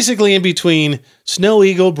right. It's basically in between Snow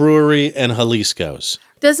Eagle Brewery and Jalisco's.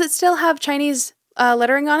 Does it still have Chinese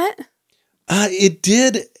lettering on it? It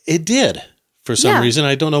did. It did. For some reason.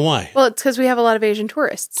 I don't know why. Well, it's because we have a lot of Asian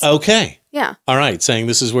tourists. Okay. Yeah. All right. Saying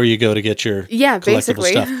this is where you go to get your collectible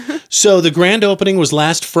basically. stuff. So the grand opening was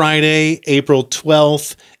last Friday, April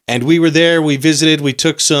 12th. And we were there. We visited. We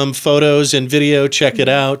took some photos and video. Check it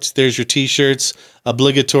out. There's your T-shirts.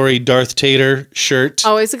 Obligatory Darth Tater shirt.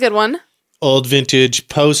 Always a good one. Old vintage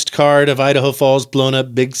postcard of Idaho Falls, blown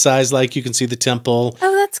up big size, like you can see the temple.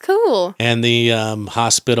 Oh, that's cool. And the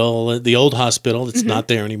hospital, the old hospital that's not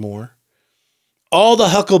there anymore. All the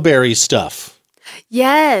huckleberry stuff.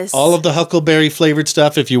 Yes. All of the huckleberry flavored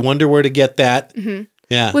stuff. If you wonder where to get that.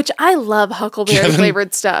 Yeah. Which I love huckleberry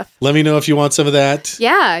flavored stuff. Let me know if you want some of that.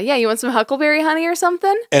 Yeah. Yeah. You want some huckleberry honey or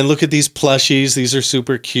something? And look at these plushies. These are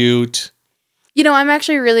super cute. You know, I'm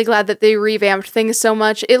actually really glad that they revamped things so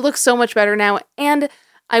much. It looks so much better now. And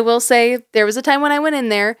I will say there was a time when I went in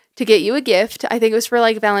there to get you a gift. I think it was for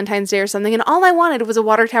like Valentine's Day or something. And all I wanted was a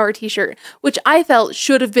water tower t-shirt, which I felt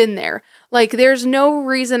should have been there. Like there's no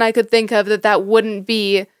reason I could think of that wouldn't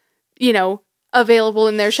be, you know, available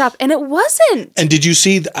in their shop. And it wasn't. And did you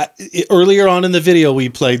see earlier on in the video we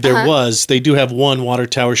played, they do have one water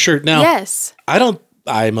tower shirt. Now, yes.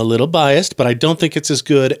 I'm a little biased, but I don't think it's as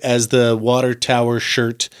good as the water tower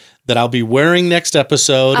shirt that I'll be wearing next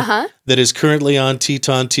episode that is currently on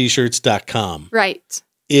TetonT-shirts.com. Right.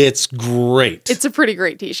 It's great. It's a pretty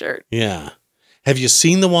great t-shirt. Yeah. Have you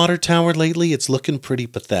seen the water tower lately? It's looking pretty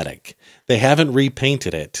pathetic. They haven't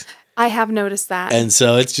repainted it. I have noticed that. And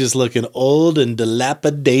so it's just looking old and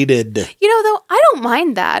dilapidated. You know, though, I don't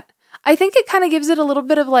mind that. I think it kind of gives it a little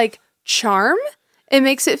bit of like charm. It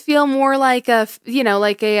makes it feel more like I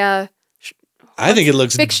think it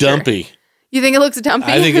looks dumpy. You think it looks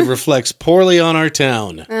dumpy? I think it reflects poorly on our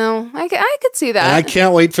town. Oh, I could see that. And I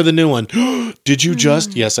can't wait for the new one. Did you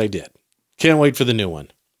just? Yes, I did. Can't wait for the new one.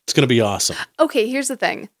 It's going to be awesome. Okay, here's the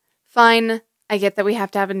thing. Fine, I get that we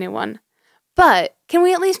have to have a new one. But can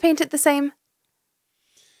we at least paint it the same?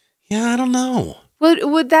 Yeah, I don't know.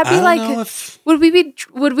 Would that be like would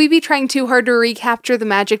we be trying too hard to recapture the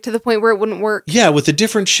magic to the point where it wouldn't work? Yeah, with a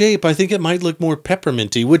different shape, I think it might look more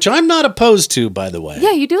pepperminty, which I'm not opposed to, by the way.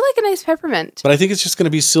 Yeah, you do like a nice peppermint. But I think it's just going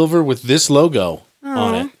to be silver with this logo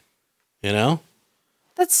on it. You know?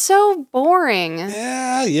 That's so boring.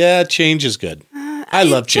 Yeah, change is good. I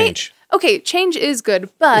love change. Okay, change is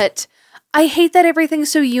good, but I hate that everything's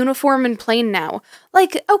so uniform and plain now.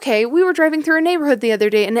 Like, okay, we were driving through a neighborhood the other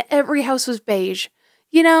day and every house was beige.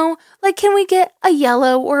 You know, like, can we get a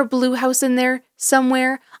yellow or a blue house in there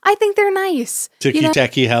somewhere? I think they're nice.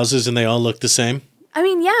 Ticky-tacky houses and they all look the same? I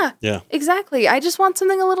mean, yeah. Yeah. Exactly. I just want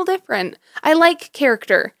something a little different. I like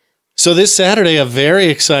character. So this Saturday, a very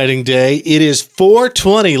exciting day. It is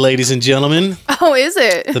 420, ladies and gentlemen. Oh, is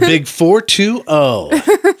it? The big 420.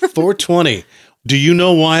 420. Do you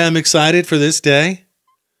know why I'm excited for this day?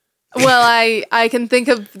 Well, I can think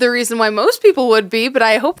of the reason why most people would be, but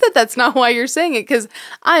I hope that that's not why you're saying it, because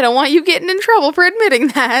I don't want you getting in trouble for admitting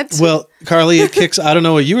that. Well, Karley, it kicks, I don't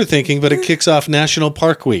know what you were thinking, but it kicks off National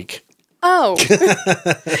Park Week. Oh.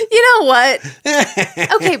 You know what?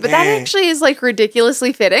 Okay, but that actually is like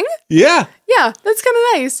ridiculously fitting. Yeah. Yeah, that's kind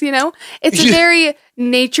of nice, you know? It's a very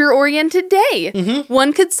nature-oriented day. Mm-hmm.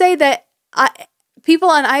 One could say that people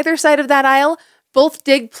on either side of that aisle both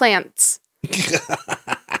dig plants.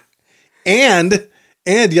 And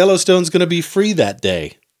Yellowstone's going to be free that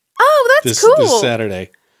day. Oh, that's cool. This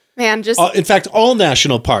Saturday. Man, in fact, all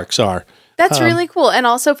national parks are. That's really cool. And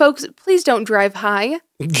also, folks, please don't drive high.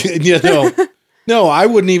 No, I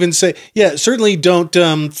wouldn't even say. Yeah, certainly don't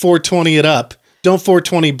 420 it up. Don't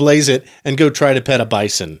 420 blaze it and go try to pet a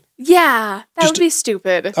bison. Yeah, that would be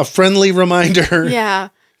stupid. A friendly reminder. Yeah.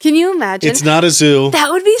 Can you imagine? It's not a zoo. That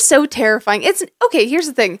would be so terrifying. Okay, here's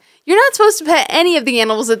the thing. You're not supposed to pet any of the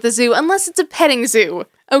animals at the zoo unless it's a petting zoo.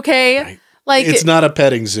 Okay? Right. Like, it's not a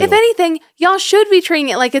petting zoo. If anything, y'all should be treating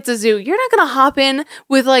it like it's a zoo. You're not going to hop in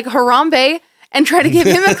with like Harambe and try to give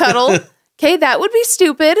him a cuddle. Okay, that would be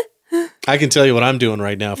stupid. I can tell you what I'm doing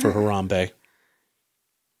right now for Harambe.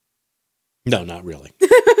 No, not really.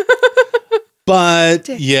 But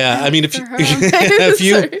yeah, I mean,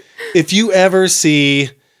 if you ever see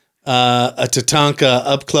a Tatanka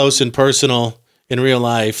up close and personal in real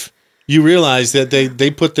life, you realize that they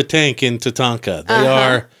put the tank in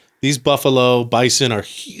Tatanka. These buffalo bison are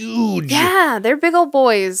huge. Yeah, they're big old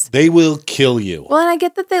boys. They will kill you. Well, and I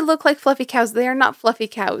get that they look like fluffy cows. They are not fluffy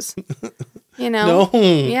cows. You know? No.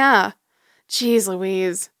 Yeah. Jeez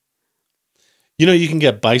Louise. You know, you can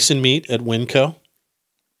get bison meat at Winco.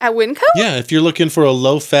 At Winco? Yeah, if you're looking for a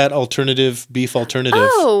low-fat alternative, beef alternative.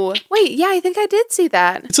 Oh, wait. Yeah, I think I did see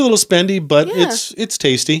that. It's a little spendy, but Yeah. it's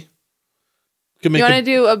tasty. You You want to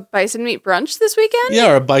do a bison meat brunch this weekend?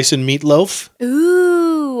 Yeah, or a bison meatloaf.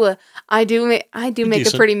 Ooh, I do make a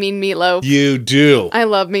Decent. pretty mean meatloaf. You do. I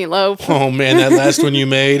love meatloaf. Oh, man, that last one you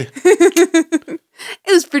made. It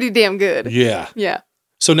was pretty damn good. Yeah. Yeah.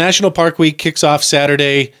 So National Park Week kicks off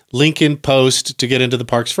Saturday. Lincoln Post to get into the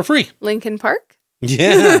parks for free. Lincoln Park?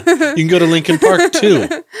 Yeah. You can go to Lincoln Park, too.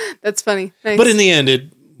 That's funny. Nice. But in the end,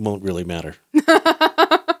 it won't really matter.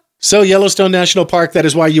 So Yellowstone National Park, that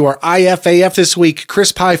is why you are IFAF this week.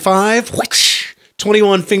 Crisp high five. Whoosh,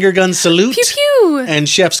 21 finger gun salute. Pew pew. And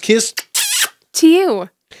chef's kiss. To you.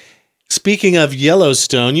 Speaking of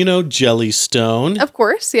Yellowstone, you know Jellystone. Of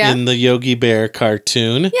course, yeah. In the Yogi Bear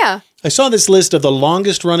cartoon. Yeah. I saw this list of the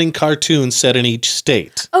longest running cartoons set in each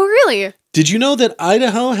state. Oh, really? Did you know that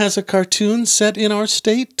Idaho has a cartoon set in our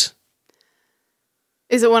state?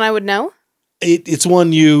 Is it one I would know? It's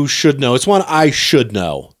one you should know. It's one I should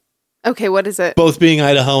know. Okay, what is it? Both being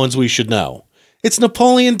Idahoans, we should know. It's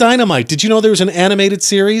Napoleon Dynamite. Did you know there was an animated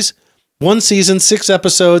series? 1 season, 6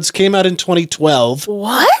 episodes, came out in 2012.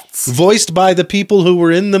 What? Voiced by the people who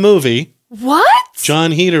were in the movie. What?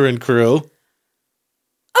 John Heder and crew.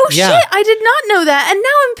 Oh, Yeah. shit, I did not know that. And now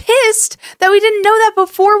I'm pissed that we didn't know that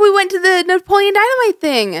before we went to the Napoleon Dynamite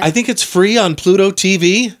thing. I think it's free on Pluto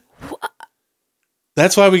TV.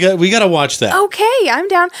 That's why we got to watch that. Okay, I'm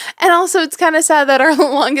down. And also, it's kind of sad that our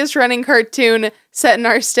longest running cartoon set in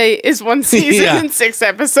our state is 1 season Yeah. and 6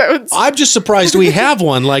 episodes. I'm just surprised we have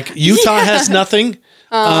one. Like Utah has nothing.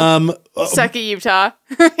 Suck it, Utah.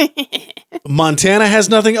 Montana has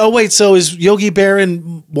nothing. Oh wait, so is Yogi Bear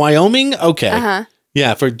in Wyoming? Okay. Uh-huh.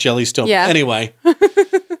 Yeah, for Jellystone. Yeah. Anyway,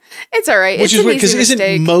 It's all right. which It's is weird an because easy isn't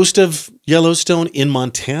mistake. most of Yellowstone in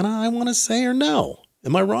Montana? I want to say, or no?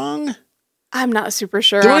 Am I wrong? I'm not super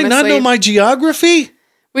sure, Do honestly. I not know my geography?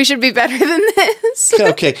 We should be better than this.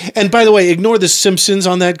 Okay. And by the way, ignore the Simpsons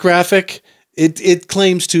on that graphic. It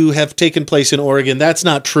claims to have taken place in Oregon. That's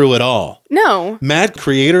not true at all. No. Matt,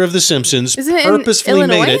 creator of The Simpsons, Isn't it in purposefully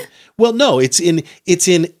made Illinois? it. Well, no, it's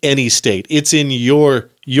in any state. It's in your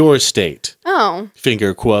state. Oh.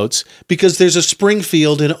 Finger quotes, because there's a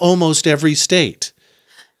Springfield in almost every state.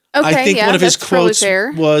 Okay, I think yeah, one of his that's probably quotes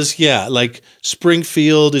fair. was, like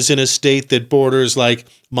Springfield is in a state that borders like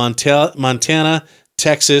Montana,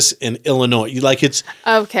 Texas, and Illinois.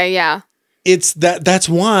 Okay, yeah. It's that's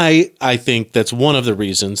why I think that's one of the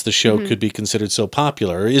reasons the show could be considered so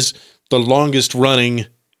popular is the longest running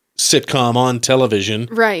sitcom on television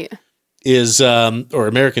Right. is, or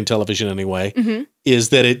American television anyway, is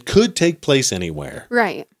that it could take place anywhere.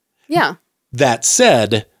 Right. Yeah. That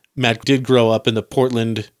said, Matt did grow up in the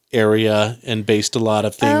Portland area and based a lot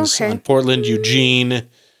of things Okay. on Portland, Eugene,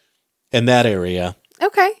 and that area.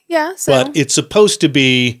 Okay, yeah. So But it's supposed to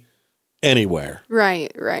be anywhere.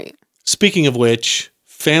 right. Speaking of which,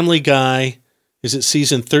 Family Guy, is it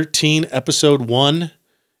season 13, episode 1,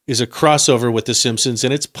 is a crossover with The Simpsons,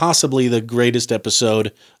 and it's possibly the greatest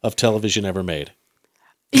episode of television ever made.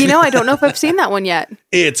 You know, I don't know if I've seen that one yet.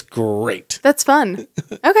 It's great. That's fun.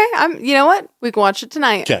 Okay, you know what? We can watch it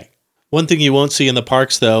tonight. Okay. One thing you won't see in the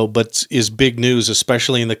parks, though, but is big news,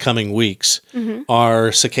 especially in the coming weeks,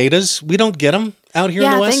 are cicadas. We don't get them out here in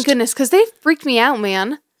Yeah, the West. thank goodness, because they freaked me out,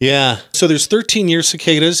 man. Yeah. So there's 13-year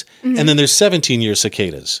cicadas, and then there's 17-year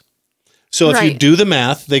cicadas. So if you Right. do the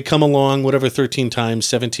math, they come along whatever 13 times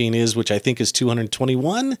 17 is, which I think is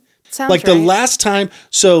 221. Sounds Like the right. last time.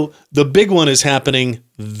 So the big one is happening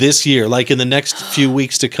this year, like in the next few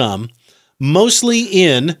weeks to come, mostly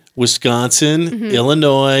in Wisconsin,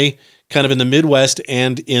 Illinois, kind of in the Midwest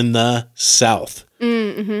and in the South.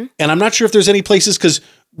 And I'm not sure if there's any places because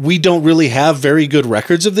we don't really have very good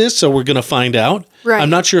records of this. So we're going to find out. Right. I'm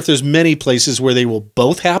not sure if there's many places where they will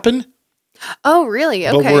both happen, Oh, really?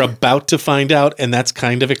 Okay. but we're about to find out. And that's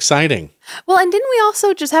kind of exciting. Well, and didn't we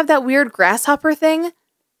also just have that weird grasshopper thing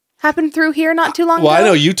happen through here not too long Well, ago? I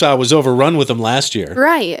know Utah was overrun with them last year.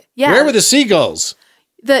 Right. Yeah. Where were the seagulls?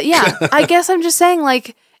 I guess I'm just saying,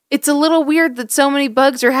 like, it's a little weird that so many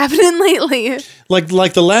bugs are happening lately. Like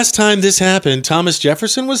the last time this happened, Thomas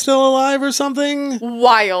Jefferson was still alive or something.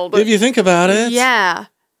 Wild. If you think about it. Yeah.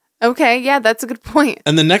 Okay. Yeah, that's a good point.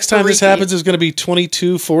 And the next time this Freaky. happens is going to be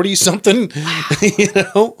 2240 something, you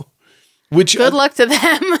know, which, Good luck to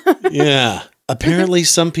them. yeah. Apparently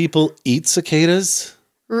some people eat cicadas.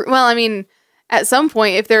 Well, I mean, at some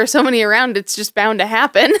point, if there are so many around, it's just bound to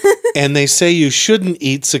happen. And they say you shouldn't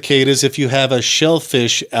eat cicadas if you have a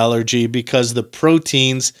shellfish allergy because the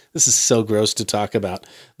proteins, this is so gross to talk about,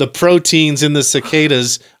 the proteins in the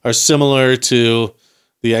cicadas are similar to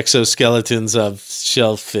the exoskeletons of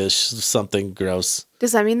shellfish, something gross.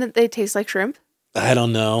 Does that mean that they taste like shrimp? I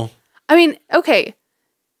don't know. I mean, okay.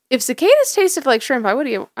 If cicadas tasted like shrimp, I would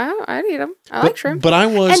eat them. I'd eat them. I like shrimp. But I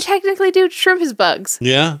was... And technically, dude, shrimp is bugs.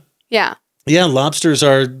 Yeah. Yeah. Yeah, lobsters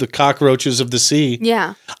are the cockroaches of the sea.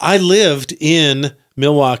 Yeah. I lived in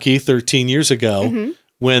Milwaukee 13 years ago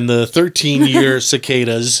when the 13-year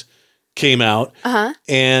cicadas came out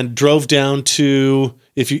and drove down to,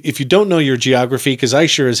 if you don't know your geography, because I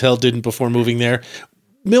sure as hell didn't before moving there,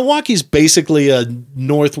 Milwaukee's basically a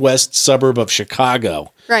northwest suburb of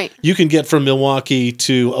Chicago. Right. You can get from Milwaukee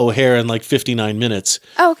to O'Hare in like 59 minutes.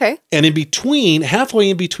 Oh, okay. And in between, halfway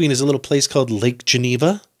in between is a little place called Lake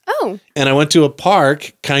Geneva. Oh. And I went to a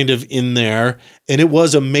park kind of in there, and it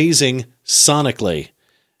was amazing sonically.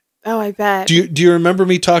 Oh, I bet. Do you remember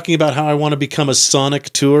me talking about how I want to become a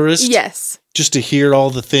sonic tourist? Yes. Just to hear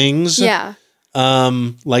all the things? Yeah.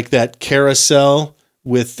 Like that carousel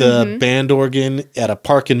with the band organ at a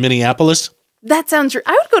park in Minneapolis. That sounds...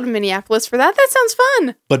 I would go to Minneapolis for that. That sounds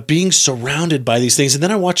fun. But being surrounded by these things, and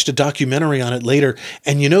then I watched a documentary on it later,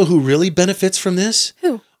 and you know who really benefits from this?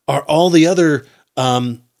 Who? Are all the other...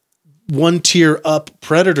 one tier up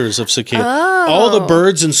predators of cicada. Oh. All the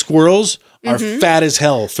birds and squirrels are fat as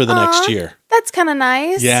hell for the next year. That's kind of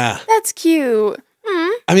nice. Yeah. That's cute.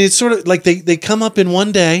 I mean, it's sort of like they come up in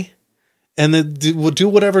one day and they will do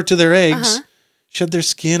whatever to their eggs, shed their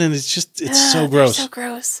skin, and it's so gross. So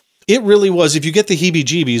gross. It really was. If you get the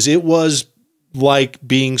heebie-jeebies, it was like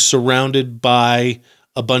being surrounded by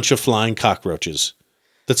a bunch of flying cockroaches.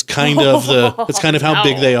 That's kind of how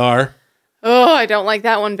big they are. Oh, I don't like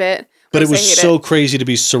that one bit. But it was so crazy to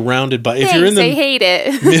be surrounded by. If you're in the I hate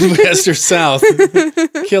it. Midwest or South,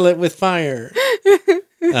 kill it with fire.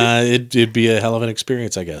 It'd be a hell of an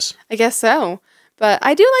experience, I guess. I guess so. But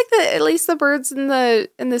I do like that at least the birds and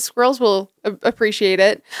the squirrels will appreciate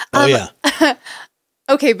it. Oh, yeah.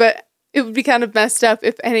 Okay, but it would be kind of messed up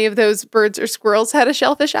if any of those birds or squirrels had a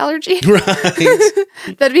shellfish allergy. Right.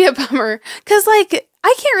 That'd be a bummer. Because, like,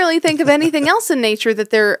 I can't really think of anything else in nature that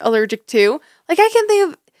they're allergic to. Like, I can think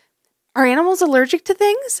of... Are animals allergic to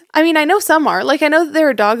things? I mean, I know some are. Like, I know that there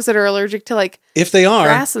are dogs that are allergic to, like, if they are,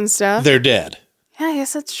 grass and stuff. They're dead. Yeah, I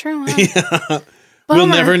guess that's true. Huh? Yeah. We'll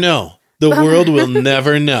never know. The world will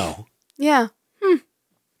never know. Yeah.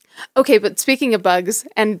 Okay, but speaking of bugs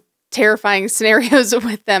and terrifying scenarios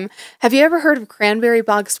with them, have you ever heard of cranberry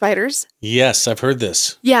bog spiders? Yes, I've heard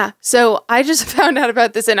this. Yeah, so I just found out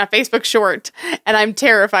about this in a Facebook short, and I'm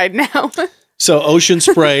terrified now. So Ocean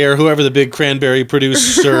Spray or whoever the big cranberry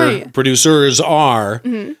producers are,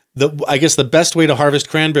 I guess the best way to harvest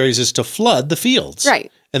cranberries is to flood the fields.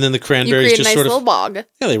 Right. And then the You cranberries create a just nice sort of... little bog.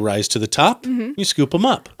 Yeah, they rise to the top. You scoop them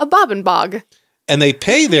up. A bobbin bog. And they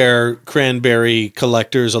pay their cranberry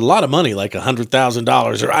collectors a lot of money, like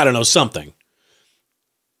 $100,000 or I don't know, something.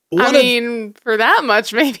 For that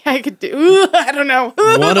much, maybe I could do... I don't know.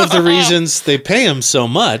 One of the reasons they pay them so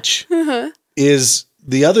much is...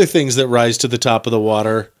 The other things that rise to the top of the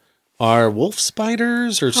water are wolf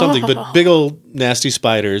spiders or something, but big old nasty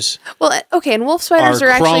spiders. Well, okay, and wolf spiders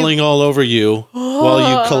are crawling all over you while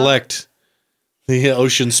you collect the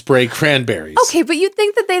Ocean Spray cranberries. Okay, but you'd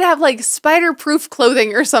think that they'd have like spider-proof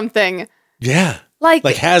clothing or something. Yeah. Like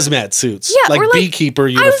hazmat suits. Yeah, like beekeeper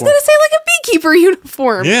uniform. I was going to say like a beekeeper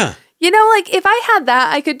uniform. Yeah. You know, like, if I had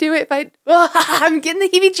that, I could do it. I'm getting the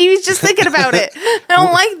heebie-jeebies just thinking about it. I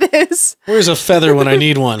don't like this. Where's a feather when I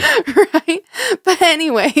need one? Right? But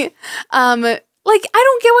anyway, I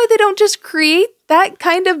don't get why they don't just create that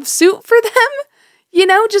kind of suit for them. You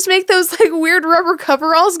know, just make those, like, weird rubber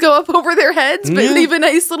coveralls go up over their heads, but leave a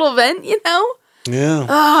nice little vent, you know? Yeah.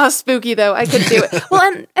 Oh, spooky, though. I couldn't do it.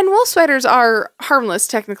 Well, and wolf spiders are harmless,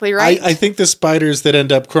 technically, right? I think the spiders that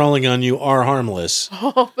end up crawling on you are harmless.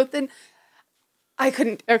 Oh, but then I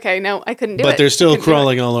couldn't. Okay, no, I couldn't do it. But they're still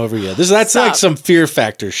crawling all over you. That's like some Fear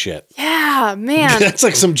Factor shit. Yeah, man. That's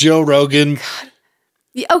like some Joe Rogan.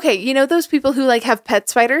 Okay, you know those people who like have pet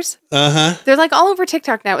spiders? They're like all over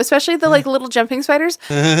TikTok now, especially the like little jumping spiders.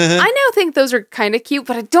 I now think those are kind of cute,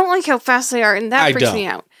 but I don't like how fast they are, and that freaks me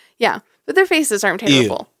out. Yeah. But their faces aren't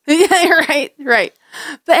terrible. Yeah, right.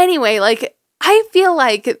 But anyway, like, I feel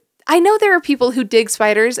like, I know there are people who dig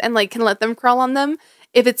spiders and, like, can let them crawl on them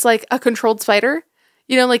if it's, like, a controlled spider.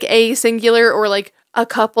 You know, like, a singular or, like, a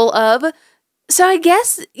couple of. So I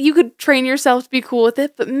guess you could train yourself to be cool with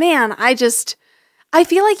it. But, man, I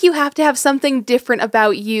feel like you have to have something different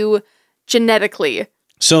about you genetically.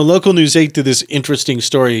 So Local News 8 did this interesting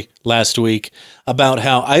story last week about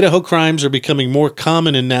how Idaho crimes are becoming more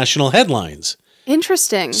common in national headlines.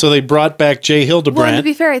 Interesting. So they brought back Jay Hildebrandt. Well, to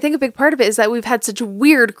be fair, I think a big part of it is that we've had such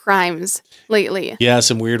weird crimes lately. Yeah,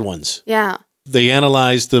 some weird ones. Yeah. They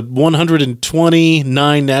analyzed the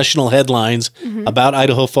 129 national headlines about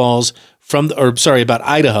Idaho Falls about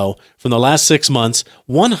Idaho from the last 6 months.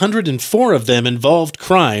 104 of them involved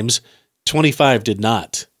crimes. 25 did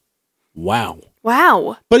not. Wow.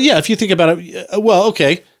 Wow. But yeah, if you think about it, well,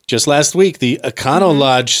 okay, just last week, the Econo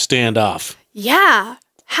Lodge standoff. Yeah.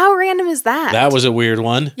 How random is that? That was a weird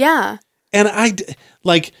one. Yeah. And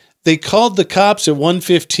they called the cops at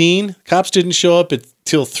 1:15. Cops didn't show up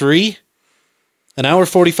till 3. An hour,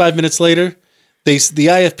 45 minutes later. The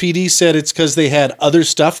IFPD said it's because they had other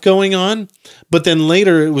stuff going on. But then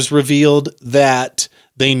later it was revealed that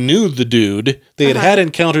they knew the dude. They had had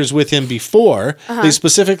encounters with him before. They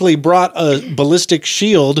specifically brought a ballistic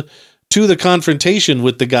shield to the confrontation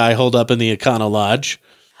with the guy holed up in the Econo Lodge.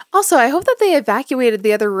 Also, I hope that they evacuated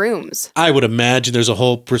the other rooms. I would imagine there's a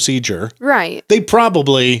whole procedure. Right. They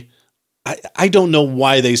probably, I don't know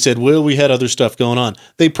why they said, well, we had other stuff going on.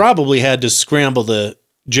 They probably had to scramble the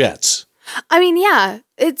jets. I mean, yeah,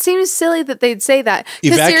 it seems silly that they'd say that.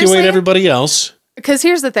 Evacuate everybody else. Because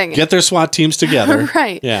here's the thing. Get their SWAT teams together.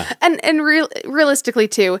 Right. Yeah. And realistically,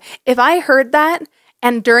 too, if I heard that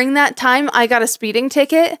and during that time I got a speeding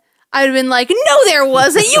ticket, I'd have been like, no, there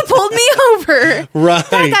wasn't. You pulled me over. Right.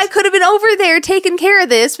 That guy could have been over there taking care of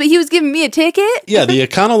this, but he was giving me a ticket. Yeah, the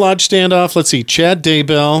Econo Lodge standoff. Let's see. Chad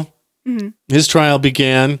Daybell, his trial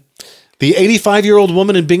began. The 85-year-old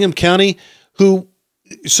woman in Bingham County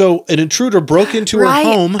so an intruder broke into her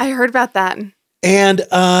home. I heard about that. And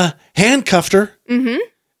handcuffed her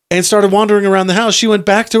and started wandering around the house. She went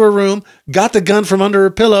back to her room, got the gun from under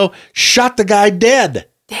her pillow, shot the guy dead.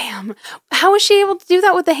 Damn. How was she able to do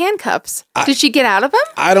that with the handcuffs? Did she get out of them?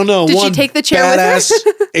 I don't know. Did she take the chair with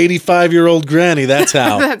her? 85-year-old granny. That's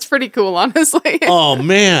how. That's pretty cool, honestly. Oh,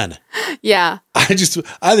 man. Yeah. I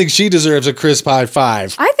think she deserves a crisp high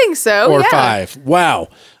 5. I think so. Or 5. Wow.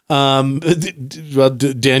 Daniel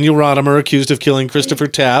Rodimer accused of killing Christopher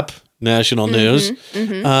Tapp. National news.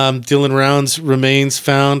 Dylan Round's remains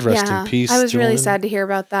found. Rest in peace. I was Dylan. really sad to hear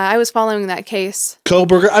about that. I was following that case.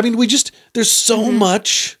 Koberger. I mean, there's so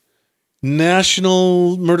much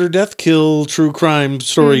national murder, death, kill, true crime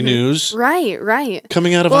story news. Right.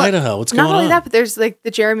 Coming out of Idaho. What's going on? Not only that, but there's like the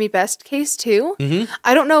Jeremy Best case too.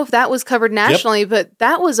 I don't know if that was covered nationally, but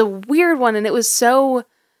that was a weird one. And it was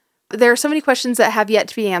there are so many questions that have yet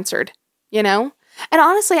to be answered, you know? And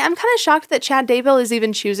honestly, I'm kind of shocked that Chad Daybell is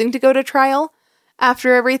even choosing to go to trial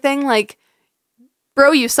after everything. Like,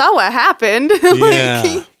 bro, you saw what happened.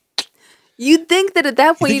 Yeah. You'd think that at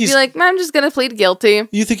that point you'd be like, I'm just going to plead guilty.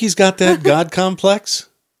 You think he's got that God complex?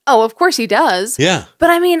 Oh, of course he does. Yeah. But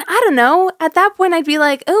I mean, I don't know. At that point, I'd be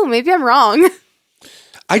like, oh, maybe I'm wrong.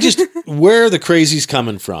 Where are the crazies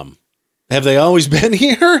coming from? Have they always been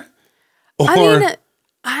here? Or, I mean,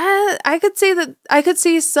 I could say that I could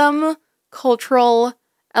see some cultural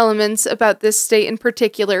elements about this state in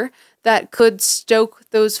particular that could stoke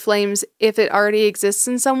those flames if it already exists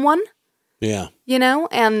in someone. Yeah. You know?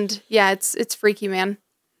 And yeah, it's freaky, man.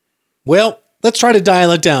 Well, let's try to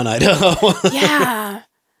dial it down, Idaho. Yeah.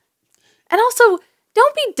 And also,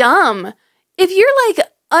 don't be dumb. If you're like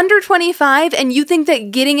under 25 and you think that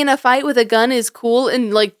getting in a fight with a gun is cool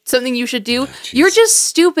and like something you should do, you're just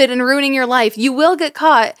stupid and ruining your life. You will get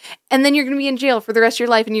caught and then you're going to be in jail for the rest of your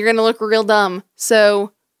life and you're going to look real dumb.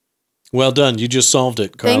 So. Well done. You just solved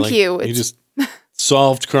it, Karley. Thank you. You just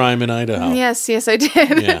solved crime in Idaho. Yes, I did.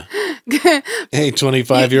 Yeah. Hey,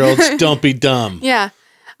 25-year-olds, don't be dumb. Yeah.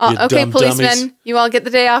 Okay, policemen, dummies. You all get the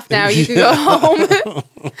day off now. You can go home.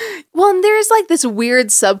 Well, and there's like this weird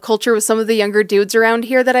subculture with some of the younger dudes around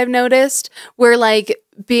here that I've noticed where like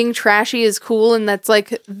being trashy is cool and that's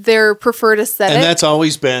like their preferred aesthetic. And that's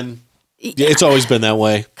always been, it's always been that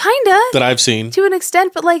way. Kinda. That I've seen. To an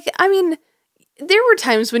extent, but like, I mean, there were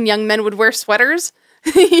times when young men would wear sweaters.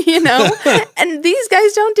 You know, and these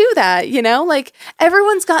guys don't do that, you know, like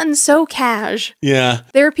everyone's gotten so cash. Yeah.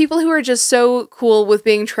 There are people who are just so cool with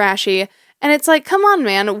being trashy. And it's like, come on,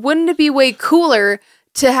 man. Wouldn't it be way cooler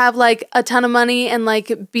to have like a ton of money and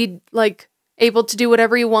like be like able to do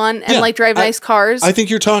whatever you want and like drive nice cars? I think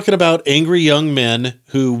you're talking about angry young men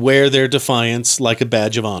who wear their defiance like a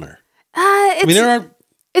badge of honor.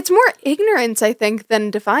 It's more ignorance, I think, than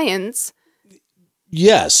defiance.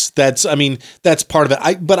 Yes, that's part of it.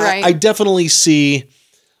 I definitely see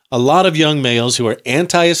a lot of young males who are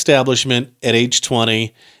anti-establishment at age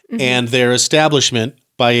 20 and their establishment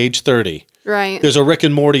by age 30. Right. There's a Rick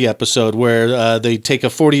and Morty episode where they take a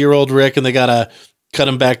 40-year-old Rick and they got to cut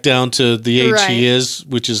him back down to the age he is,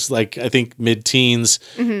 which is like, I think, mid-teens.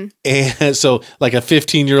 And so like a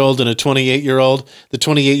 15-year-old and a 28-year-old. The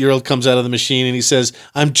 28-year-old comes out of the machine and he says,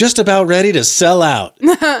 I'm just about ready to sell out.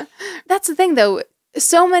 That's the thing, though.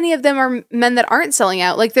 So many of them are men that aren't selling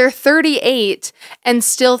out. Like, they're 38 and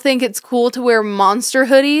still think it's cool to wear monster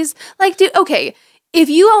hoodies. Like, dude, okay, if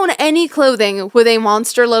you own any clothing with a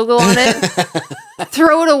monster logo on it,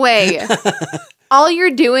 throw it away. All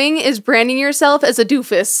you're doing is branding yourself as a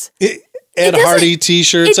doofus. Ed Hardy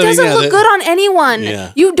t-shirts. It doesn't look good on anyone.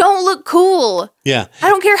 Yeah. You don't look cool. Yeah. I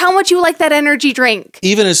don't care how much you like that energy drink.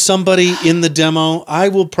 Even as somebody in the demo, I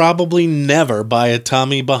will probably never buy a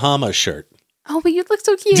Tommy Bahama shirt. Oh, but you look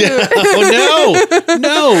so cute. Oh,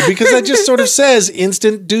 no, because that just sort of says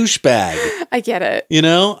instant douchebag. I get it. You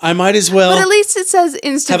know, I might as well. But at least it says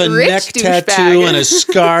instant have a rich neck douchebag. tattoo and a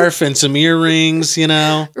scarf and some earrings, you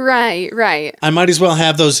know. Right. I might as well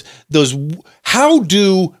have those. How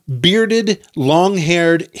do bearded,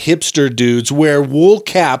 long-haired hipster dudes wear wool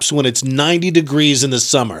caps when it's 90 degrees in the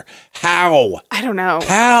summer? How? I don't know.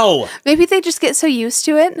 How? Maybe they just get so used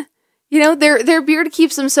to it. You know, their beard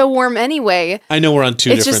keeps them so warm anyway. I know we're on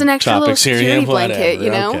two it's different just an extra little topics here. security Yeah, blanket, whatever.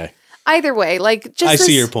 you know? Okay. Either way, like, just I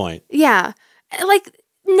see your point. Yeah. Like,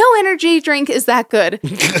 no energy drink is that good,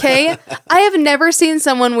 okay? I have never seen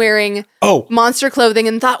someone wearing monster clothing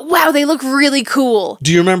and thought, wow, they look really cool.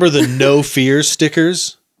 Do you remember the No Fear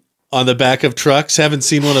stickers on the back of trucks? Haven't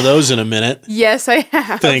seen one of those in a minute. Yes, I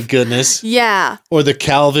have. Thank goodness. Yeah. Or the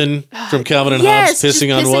Calvin from Calvin and Hobbes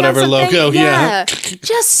pissing on whatever logo. Yeah.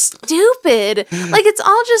 Just stupid. Like, it's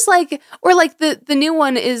all just like, or like the new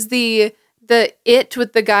one is the It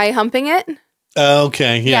with the guy humping it.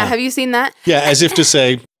 Okay. Yeah. Have you seen that? Yeah. As if to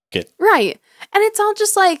say, it. Right. And it's all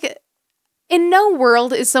just like, in no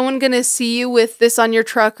world is someone going to see you with this on your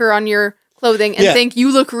truck or on your clothing and think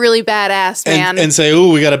you look really badass, man. And say,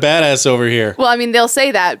 ooh, we got a badass over here. Well, I mean, they'll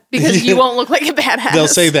say that because you won't look like a badass. They'll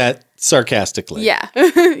say that sarcastically. Yeah.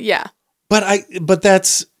 Yeah. But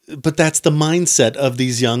that's the mindset of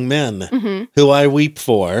these young men who I weep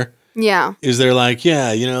for. Yeah. Is they're like,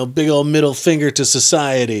 yeah, you know, big old middle finger to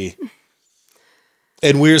society.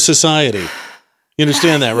 And we're society. You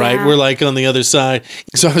understand that, right? Yeah. We're like on the other side.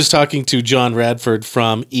 So I was talking to John Radford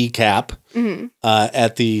from ECAP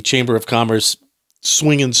at the Chamber of Commerce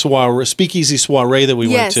speakeasy soiree that we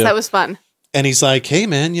went to. Yes, that was fun. And he's like, hey,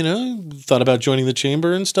 man, you know, thought about joining the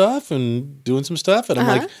chamber and stuff and doing some stuff. And I'm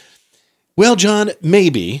like, well, John,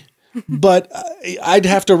 maybe. But I'd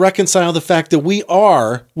have to reconcile the fact that we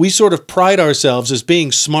sort of pride ourselves as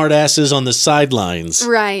being smartasses on the sidelines.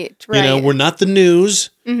 Right. You know, we're not the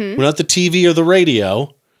news. We're not the TV or the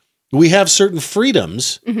radio. We have certain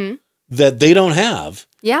freedoms that they don't have.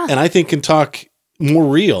 Yeah. And I think can talk more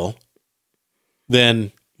real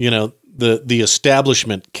than, you know, the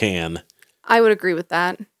establishment can. I would agree with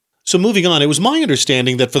that. So moving on, it was my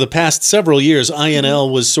understanding that for the past several years, INL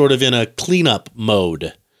was sort of in a cleanup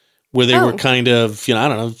mode where they were kind of, you know, I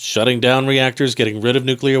don't know, shutting down reactors, getting rid of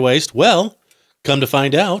nuclear waste. Well, come to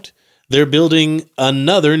find out, they're building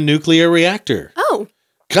another nuclear reactor. Oh.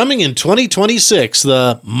 Coming in 2026,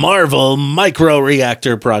 the Marvel Micro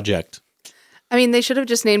Reactor Project. I mean, they should have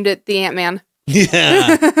just named it the Ant-Man.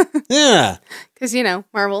 Yeah. Yeah. Because, you know,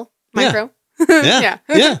 Marvel, Micro. Yeah.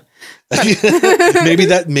 Yeah.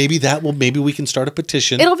 maybe we can start a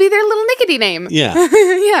petition. It'll be their little nickety name. Yeah.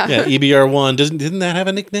 Yeah. EBR1. Didn't that have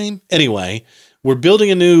a nickname? Anyway, we're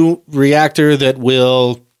building a new reactor that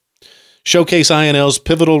will showcase INL's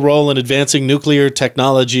pivotal role in advancing nuclear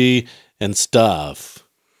technology and stuff.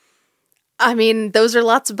 I mean, those are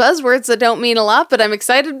lots of buzzwords that don't mean a lot, but I'm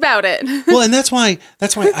excited about it. Well, and that's why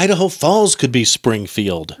Idaho Falls could be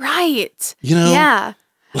Springfield. Right. You know? Yeah.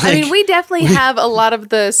 I mean, we definitely have a lot of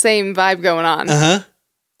the same vibe going on. Uh-huh.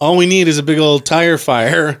 All we need is a big old tire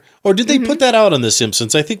fire. Or did they put that out on The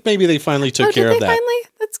Simpsons? I think maybe they finally took care of that. Finally?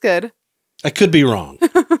 That's good. I could be wrong.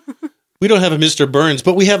 We don't have a Mr. Burns,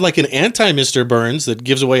 but we have like an anti-Mr. Burns that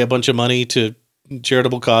gives away a bunch of money to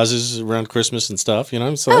charitable causes around Christmas and stuff, you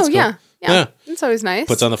know? So that's cool. Yeah. That's always nice.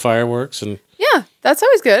 Puts on the fireworks and yeah, that's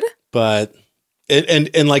always good. But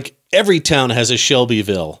and like every town has a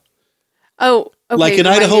Shelbyville. Oh, okay. Like in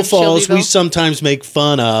Idaho Falls, Shelbyville. we sometimes make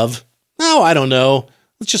fun of, oh, I don't know.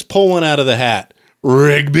 Let's just pull one out of the hat.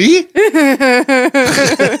 Rigby?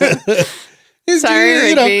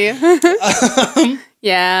 Sorry, Rigby.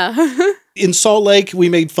 Yeah. In Salt Lake, we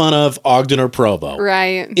made fun of Ogden or Provo.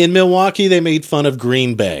 Right. In Milwaukee, they made fun of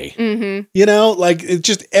Green Bay. You know, like it's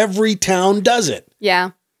just every town does it.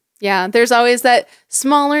 Yeah. Yeah, there's always that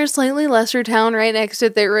smaller, slightly lesser town right next to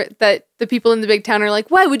there that the people in the big town are like,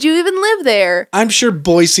 why would you even live there? I'm sure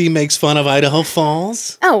Boise makes fun of Idaho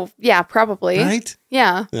Falls. Oh, yeah, probably. Right?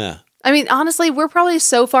 Yeah. Yeah. I mean, honestly, we're probably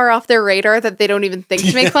so far off their radar that they don't even think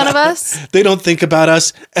to make fun of us. They don't think about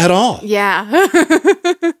us at all. Yeah.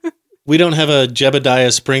 We don't have a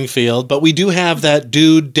Jebediah Springfield, but we do have that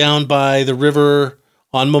dude down by the river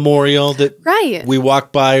on Memorial that Right. we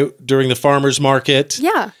walk by during the farmer's market.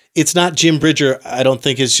 Yeah. It's not Jim Bridger. I don't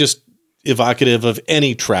think it's just evocative of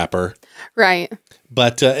any trapper. Right.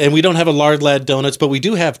 But, and we don't have a Lard Lad Donuts, but we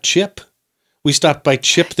do have Chip. We stopped by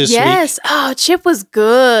Chip this week. Yes. Oh, Chip was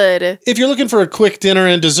good. If you're looking for a quick dinner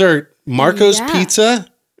and dessert, Marco's Yeah. Pizza,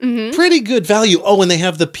 pretty good value. Oh, and they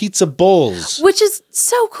have the pizza bowls. Which is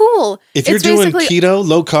so cool. If you're It's doing basically- keto,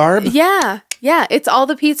 low carb. Yeah. Yeah. It's all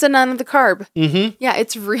the pizza, none of the carb. Mm-hmm. Yeah.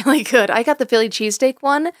 It's really good. I got the Philly cheesesteak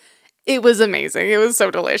one. It was amazing. It was so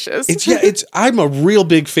delicious. I'm a real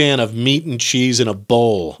big fan of meat and cheese in a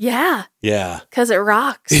bowl. Yeah. Yeah. Because it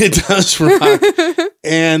rocks. It does rock.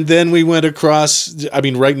 And then we went across,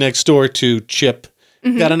 right next door to Chip.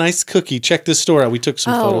 Got a nice cookie. Check this store out. We took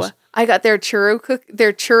some photos. I got their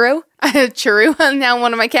churro. I had a churro, and now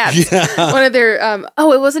one of my cats. Yeah. One of their, it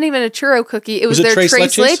wasn't even a churro cookie. It was it their Tres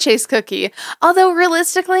Tres Leches? Leches cookie. Although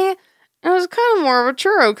realistically, it was kind of more of a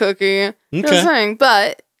churro cookie. Just saying,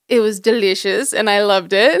 but it was delicious, and I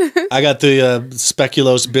loved it. I got the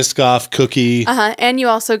Speculoos Biscoff cookie. And you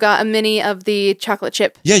also got a mini of the chocolate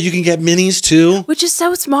chip, Yeah, you can get minis too. which is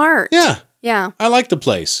so smart. Yeah, Yeah. I like the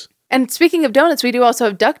place. And speaking of donuts, we do also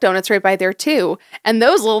have duck donuts right by there too. And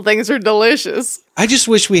those little things are delicious. I just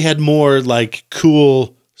wish we had more like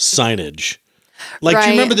cool signage. Like, do Right.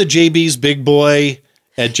 you remember the JB's Big Boy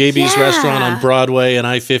at JB's Yeah. restaurant on Broadway and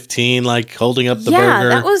I-15, like holding up the Yeah, burger?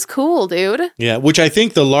 that was cool, dude. Yeah, which I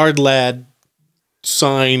think the Lard Lad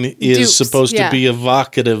sign is Dupes, supposed yeah. to be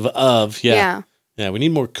evocative of. Yeah. Yeah. Yeah, we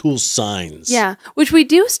need more cool signs. Yeah, which we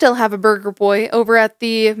do still have a Burger Boy over at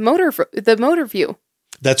the Motor View.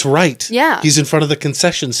 That's right. Yeah. He's in front of the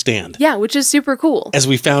concession stand. Yeah, which is super cool. As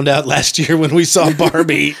we found out last year when we saw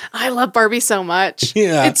Barbie. I love Barbie so much.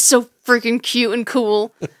 Yeah. It's so freaking cute and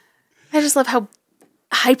cool. I just love how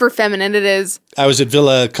hyper feminine it is. I was at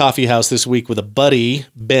Villa Coffee House this week with a buddy,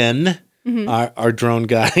 Ben, Mm-hmm. our drone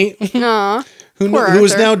guy, Aw. who Poor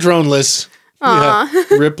is Arthur. now droneless. Yeah.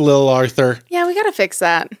 Rip Lil Arthur. Yeah, we gotta fix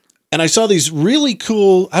that. And I saw these really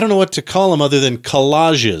cool, I don't know what to call them other than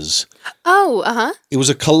collages. Oh, It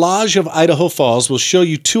was a collage of Idaho Falls. We'll show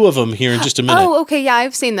you two of them here in just a minute. Oh, okay, yeah,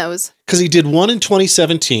 I've seen those. Because he did one in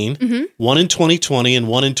 2017, Mm-hmm. one in 2020, and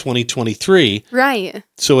one in 2023. Right.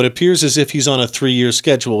 So it appears as if he's on a 3-year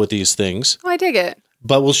schedule with these things. Oh, I dig it.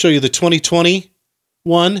 But we'll show you the 2020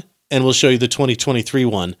 one, and we'll show you the 2023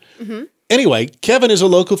 one. Mm-hmm. Anyway, Kevin is a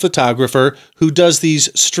local photographer who does these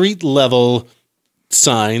street level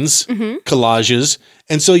signs, collages.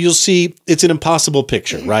 And so you'll see it's an impossible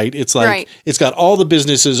picture, right? It's like, Right. it's got all the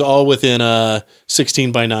businesses all within a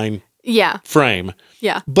 16 by 9 Yeah. frame.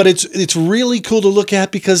 Yeah. But it's really cool to look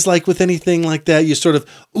at because like with anything like that, you sort of,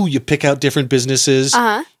 you pick out different businesses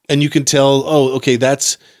and you can tell, okay,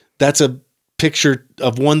 that's a picture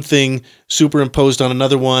of one thing superimposed on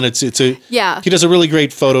another one. Yeah. He does a really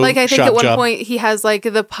great photo Like I think shop at one job. point he has like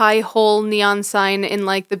the pie hole neon sign in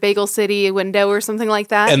like the Bagel City window or something like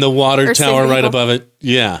that. And the water Or tower City right Hall. above it.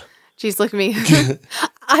 Yeah. Jeez, look at me.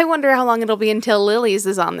 I wonder how long it'll be until Lily's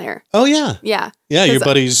is on there. Oh, yeah. Yeah. Yeah, your 'Cause-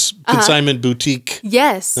 buddy's consignment boutique.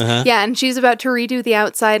 Yes. Yeah, and she's about to redo the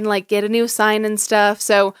outside and like get a new sign and stuff.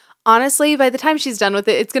 So honestly, by the time she's done with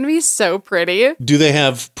it, it's going to be so pretty. Do they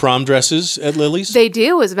have prom dresses at Lily's? They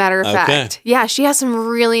do, as a matter of Okay. fact. Yeah, she has some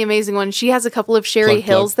really amazing ones. She has a couple of Sherry Plug,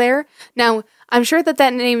 Hills there. Now, I'm sure that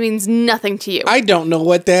name means nothing to you. I don't know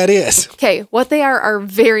what that is. Okay, what they are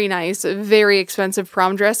very nice, very expensive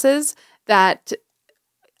prom dresses that,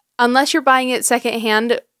 unless you're buying it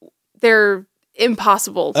secondhand, they're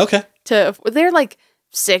impossible Okay. to. They're like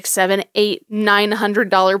 $600, $700, $800,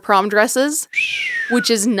 $900 prom dresses, which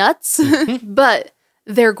is nuts, but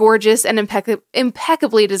they're gorgeous and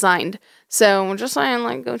impeccably designed. So I'm just saying,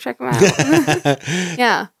 like, go check them out.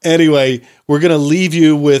 Yeah. Anyway, we're going to leave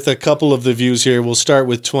you with a couple of the views here. We'll start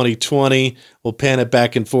with 2020. We'll pan it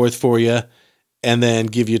back and forth for you and then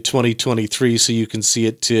give you 2023 so you can see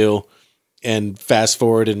it too. And fast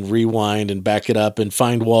forward and rewind and back it up and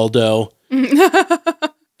find Waldo.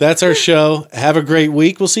 That's our show. Have a great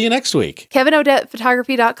week. We'll see you next week.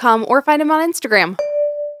 KevinOdettePhotography.com or find him on Instagram.